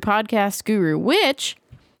through Podcast Guru, which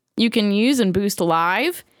you can use and boost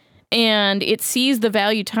live, and it sees the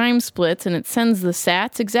value time splits and it sends the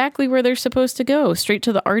sats exactly where they're supposed to go, straight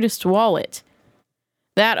to the artist's wallet.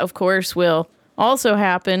 That, of course, will also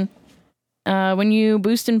happen when you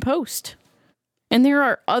boost and post. And there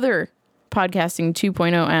are other Podcasting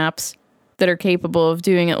 2.0 apps that are capable of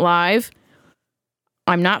doing it live.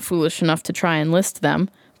 I'm not foolish enough to try and list them,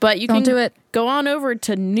 but you can do it. Go on over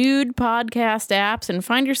to Nude Podcast apps and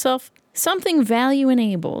find yourself something value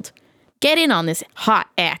enabled. Get in on this hot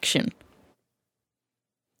action.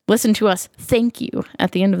 Listen to us thank you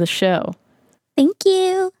at the end of the show. Thank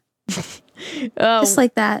you. Just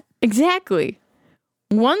like that. Exactly.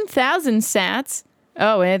 1,000 sats.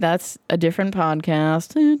 Oh, wait, that's a different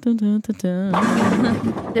podcast.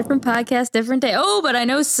 Different podcast, different day. Oh, but I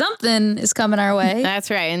know something is coming our way. That's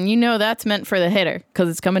right. And you know that's meant for the hitter because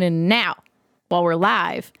it's coming in now while we're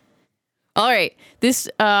live. All right. This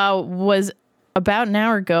was about an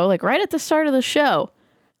hour ago, like right at the start of the show.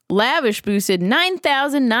 Lavish boosted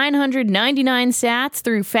 9,999 sats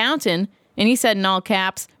through Fountain. And he said in all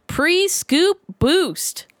caps, pre-scoop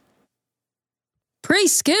boost.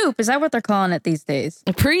 Pre-scoop? Is that what they're calling it these days?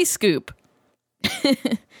 A pre-scoop.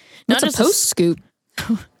 Not just a post-scoop.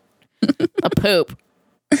 A poop.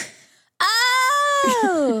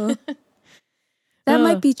 Oh! That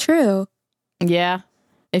might be true. Yeah.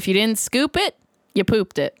 If you didn't scoop it, you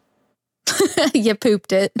pooped it. You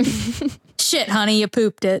pooped it. Shit, honey, you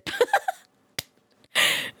pooped it.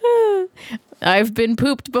 I've been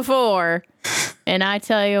pooped before. And I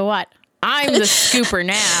tell you what, I'm the scooper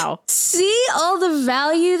now. See all the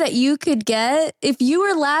value that you could get? If you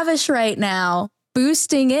were Lavish right now,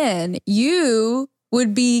 boosting in, you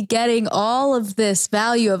would be getting all of this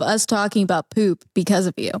value of us talking about poop because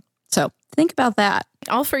of you. So think about that.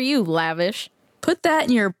 All for you, Lavish. Put that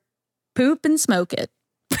in your poop and smoke it.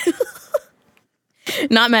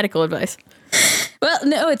 Not medical advice. Well,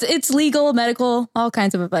 no, it's legal, medical, all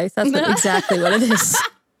kinds of advice. That's exactly what it is.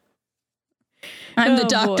 I'm the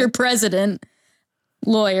doctor, president,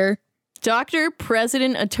 lawyer. Doctor,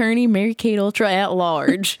 president, attorney, Mary Kate Ultra at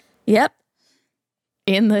large. Yep.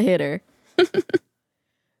 In the hitter.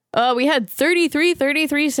 We had 33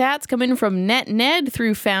 sats coming from Ned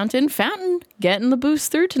through Fountain. Fountain getting the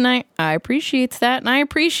boost through tonight. I appreciate that. And I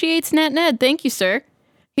appreciate Ned. Thank you, sir.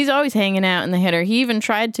 He's always hanging out in the hitter. He even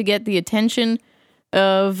tried to get the attention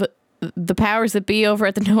of the powers that be over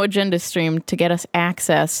at the No Agenda stream to get us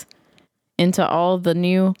access into all the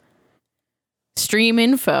new stream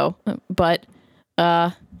info. But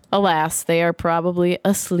alas, they are probably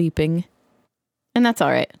asleeping. And that's all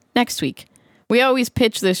right. Next week. We always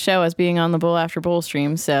pitch this show as being on the Bowl After Bowl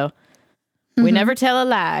stream, so we never tell a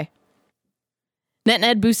lie.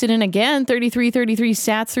 NetNed boosted in again, 33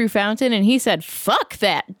 sats through Fountain, and he said, fuck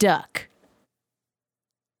that duck.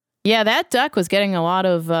 Yeah, that duck was getting a lot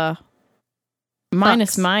of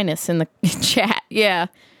minus in the chat. Yeah,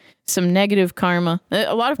 some negative karma.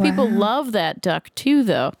 A lot of people love that duck too,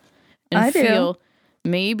 though. And I feel do.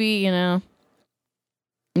 maybe,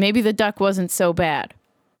 maybe the duck wasn't so bad.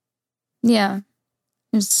 Yeah.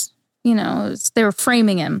 It's, they were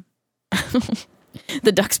framing him.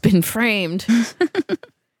 The duck's been framed.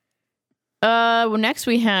 Well, next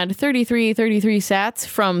we had 33 sats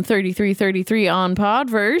from 33 on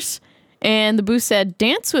Podverse. And the boost said,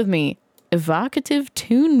 dance with me. Evocative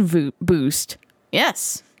tune boost.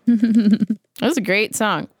 Yes. That was a great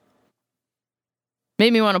song.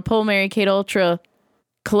 Made me want to pull Mary Kate Ultra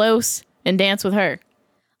close and dance with her.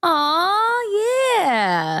 Aw,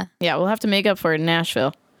 yeah. Yeah, we'll have to make up for it in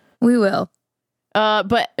Nashville. We will.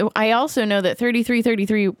 But I also know that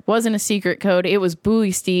 3333 wasn't a secret code. It was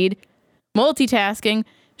Booley Steed. Multitasking.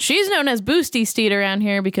 She's known as Boosty Steed around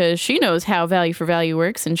here because she knows how value for value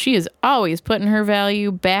works, and she is always putting her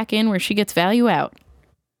value back in where she gets value out.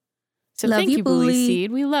 So love thank you, Booley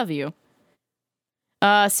Steed. We love you.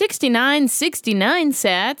 69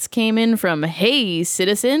 sats came in from Hey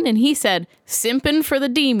Citizen, and he said, simpin' for the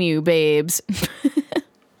DMU, babes.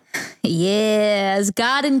 Yeah, as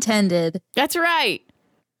God intended. That's right.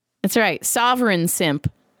 That's right. Sovereign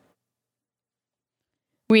simp.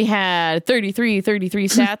 We had 33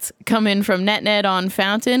 sats come in from NetNed on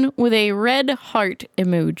Fountain with a red heart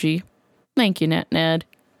emoji. Thank you, NetNed.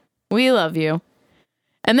 We love you.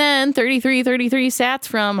 And then 33 sats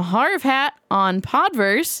from Harv Hat on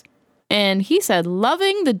Podverse. And he said,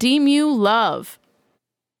 loving the DMU love.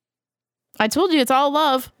 I told you it's all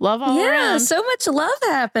love. Love all around. Yeah, so much love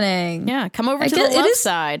happening. Yeah, come over to the love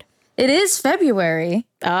side. It is February.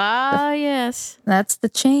 Ah, yes. That's the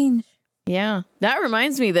change. Yeah. That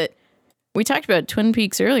reminds me that we talked about Twin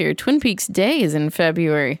Peaks earlier. Twin Peaks Day is in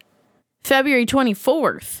February. February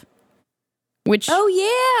 24th. Which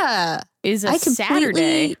is a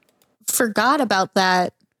Saturday. Forgot about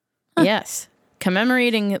that. Yes.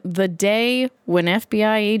 Commemorating the day when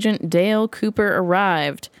FBI agent Dale Cooper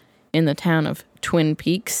arrived in the town of Twin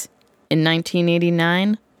Peaks in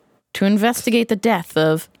 1989 to investigate the death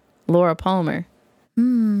of Laura Palmer.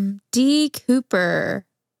 D. Cooper.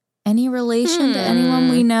 Any relation to anyone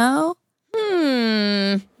we know?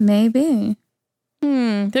 Maybe.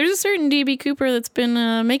 There's a certain D.B. Cooper that's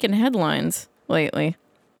been making headlines lately.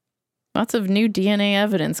 Lots of new DNA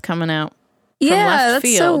evidence coming out. Yeah, left that's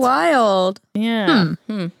field. so wild. Yeah.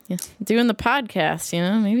 Yeah. Doing the podcast,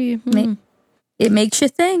 maybe. It makes you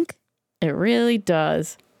think. It really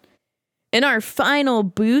does. In our final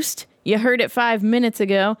boost, you heard it 5 minutes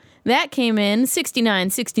ago. That came in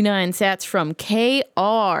 69 sats from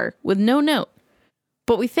KR with no note.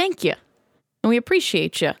 But we thank you. And we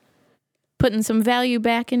appreciate you putting some value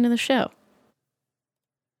back into the show.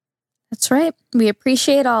 That's right. We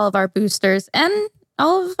appreciate all of our boosters and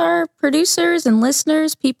all of our producers and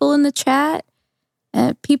listeners, people in the chat,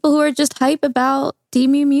 people who are just hype about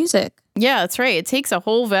DMU music. Yeah, that's right. It takes a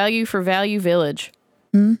whole value for value village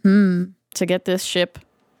to get this ship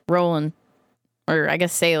rolling. Or I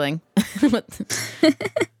guess sailing.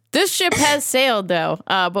 This ship has sailed, though.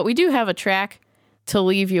 But we do have a track to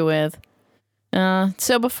leave you with.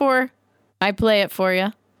 So before I play it for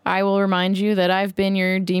you, I will remind you that I've been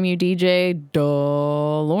your DMU DJ,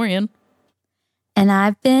 DeLorean. And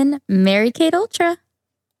I've been Mary Kate Ultra.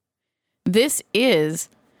 This is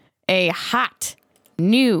a hot,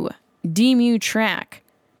 new DMU track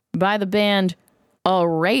by the band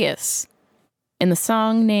Arrayus. And the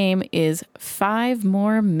song name is 5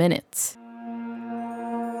 More Minutes.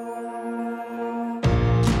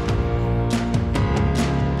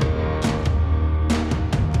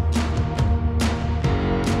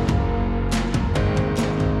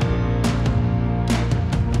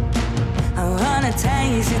 I wanna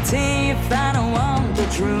taste your teeth, I don't want the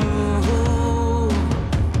truth.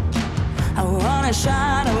 I want a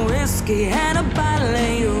shot of whiskey and a bottle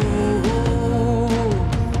of you.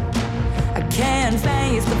 I can't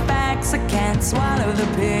face the facts, I can't swallow the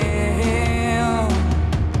pill.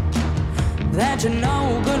 That you're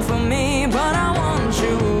no good for me, but I want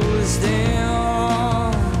you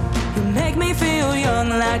still. You make me feel young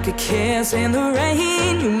like like a kiss in the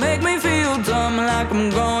rain. You make me feel dumb like I'm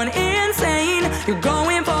going insane. You're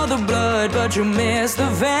going for the blood, but you miss the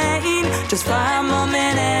vein. Just 5 more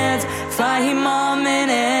minutes, 5 more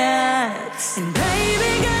minutes. And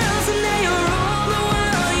baby girl, someday you'll rule the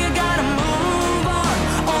world. You gotta move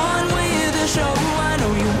on with the show. I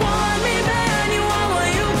know you want me bad, you want what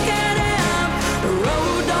you can have. The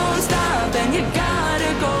road don't stop and you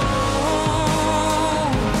gotta go.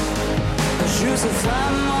 You said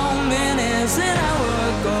 5 more minutes and I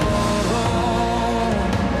would go.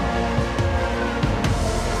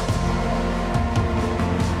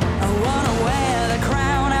 I wanna wear the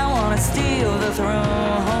crown, I wanna steal the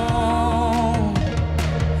throne.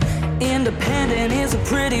 Independent is a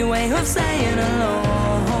pretty way of saying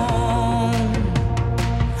alone.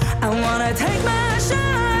 I wanna take my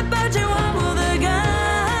shot, but you wobble the gun.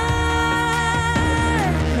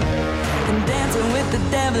 And dancing with the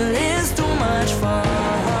devil is too much fun.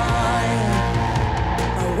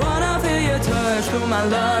 I wanna feel your touch through my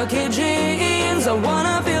lucky jeans. I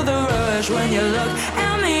wanna feel the rush when you look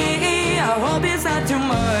at me. I hope it's not too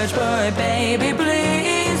much, but baby,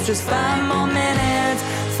 please, just 5 more minutes,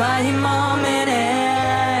 5 more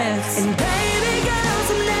minutes. And baby girl,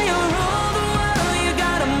 someday you'll rule the world. You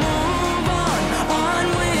gotta move on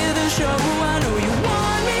with the show. I know you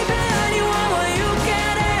want me bad, you want what you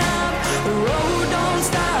can have. The road don't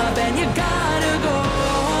stop and you gotta go.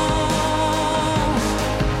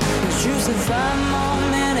 You said 5 more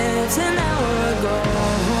minutes and I would go.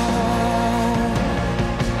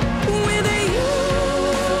 With you,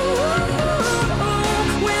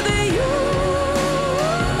 with you,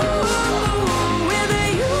 with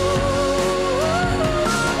you.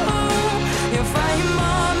 Yeah, 5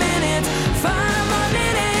 more minutes, 5 more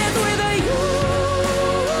minutes with you,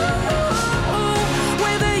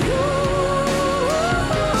 with you,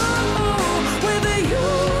 with you.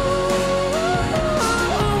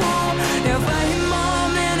 Yeah, 5 more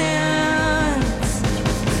minutes.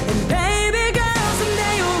 And baby girl,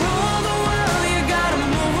 someday you'll rule the world. You gotta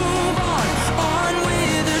move on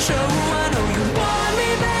with the show. I know you want me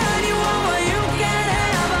bad, you want what you can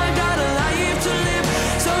have. I got a life to live,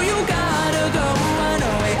 so you gotta go. I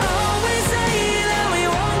know we always say that we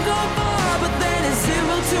won't go far, but then it's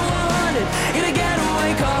 0 to 100 in a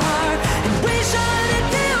getaway car. And we shouldn't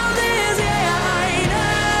do this, yeah, I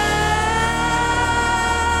know.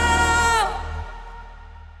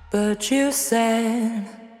 But you said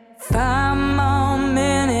 5 more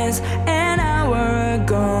minutes